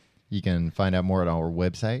 thecompleteguide@everything@gmail.com. You can find out more at our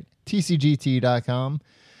website, tcgt.com.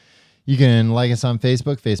 You can like us on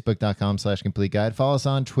Facebook, facebook.com/completeguide. Follow us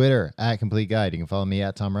on Twitter, @completeguide. You can follow me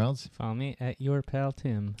 @Tom Reynolds. Follow me at your pal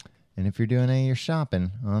Tim. And if you're doing any of your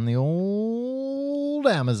shopping on the old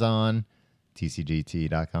Amazon,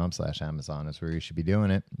 tcgt.com/Amazon is where you should be doing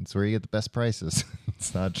it. It's where you get the best prices.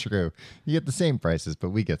 It's not true. You get the same prices, but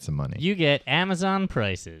we get some money. You get Amazon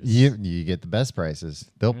prices. You get the best prices.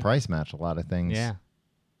 They'll price match a lot of things. Yeah.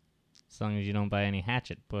 As long as you don't buy any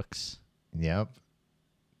Hatchet books. Yep.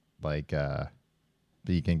 But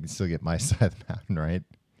you can still get My Side of the Mountain, right?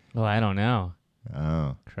 Oh, I don't know.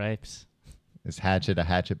 Oh. Cripes. Is Hatchet a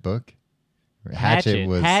Hatchet book?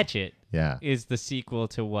 Hatchet Yeah. is the sequel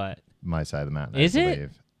to what? My Side of the Mountain, Is I it?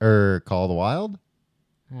 believe. Or Call of the Wild?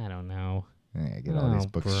 I don't know. I get all these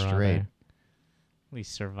books straight. At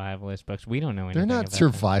least survivalist books. We don't know anything. They're not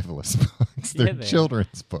about survivalist books. They're Yeah, they are.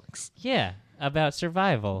 children's books them. Yeah, about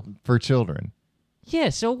survival. for children. Yeah,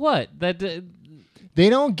 so what? They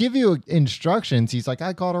don't give you instructions. He's like,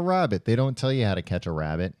 I caught a rabbit. They don't tell you how to catch a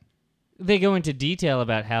rabbit. They go into detail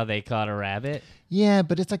about how they caught a rabbit. Yeah,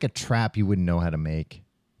 but it's like a trap you wouldn't know how to make.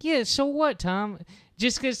 Yeah, so what, Tom?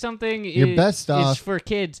 Just because something You're best is off- for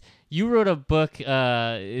kids. You wrote a book.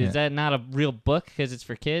 Is that not a real book because it's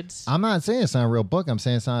for kids? I'm not saying it's not a real book. I'm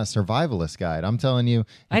saying it's not a survivalist guide. I'm telling you.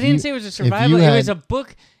 I didn't say it was a survival. It was a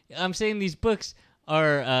book. I'm saying these books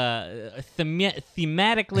are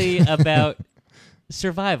thematically about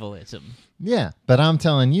survivalism. Yeah, but I'm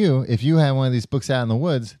telling you, if you had one of these books out in the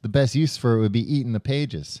woods, the best use for it would be eating the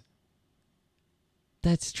pages.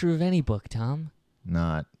 That's true of any book, Tom.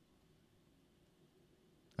 Not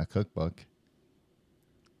a cookbook.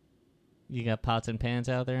 You got pots and pans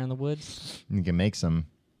out there in the woods? You can make some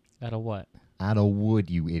Out of what? out of wood,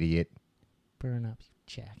 you idiot. Burn up, you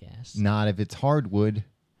jackass. Not if it's hardwood.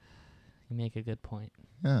 You make a good point.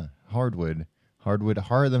 Yeah, hardwood. Hardwood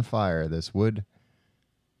harder than fire, this wood.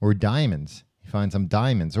 Or diamonds. You find some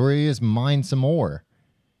diamonds. Or you just mine some ore.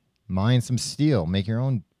 Mine some steel. Make your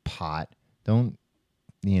own pot. Don't,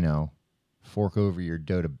 fork over your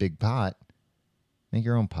dough to big pot. Make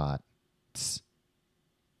your own pot. Tss.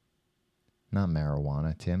 Not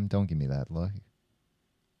marijuana, Tim. Don't give me that look.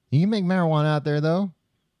 You can make marijuana out there, though.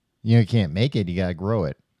 You can't make it. You got to grow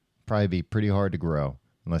it. Probably be pretty hard to grow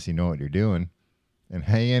unless you know what you're doing. And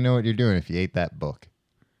how you know what you're doing if you ate that book?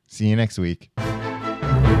 See you next week.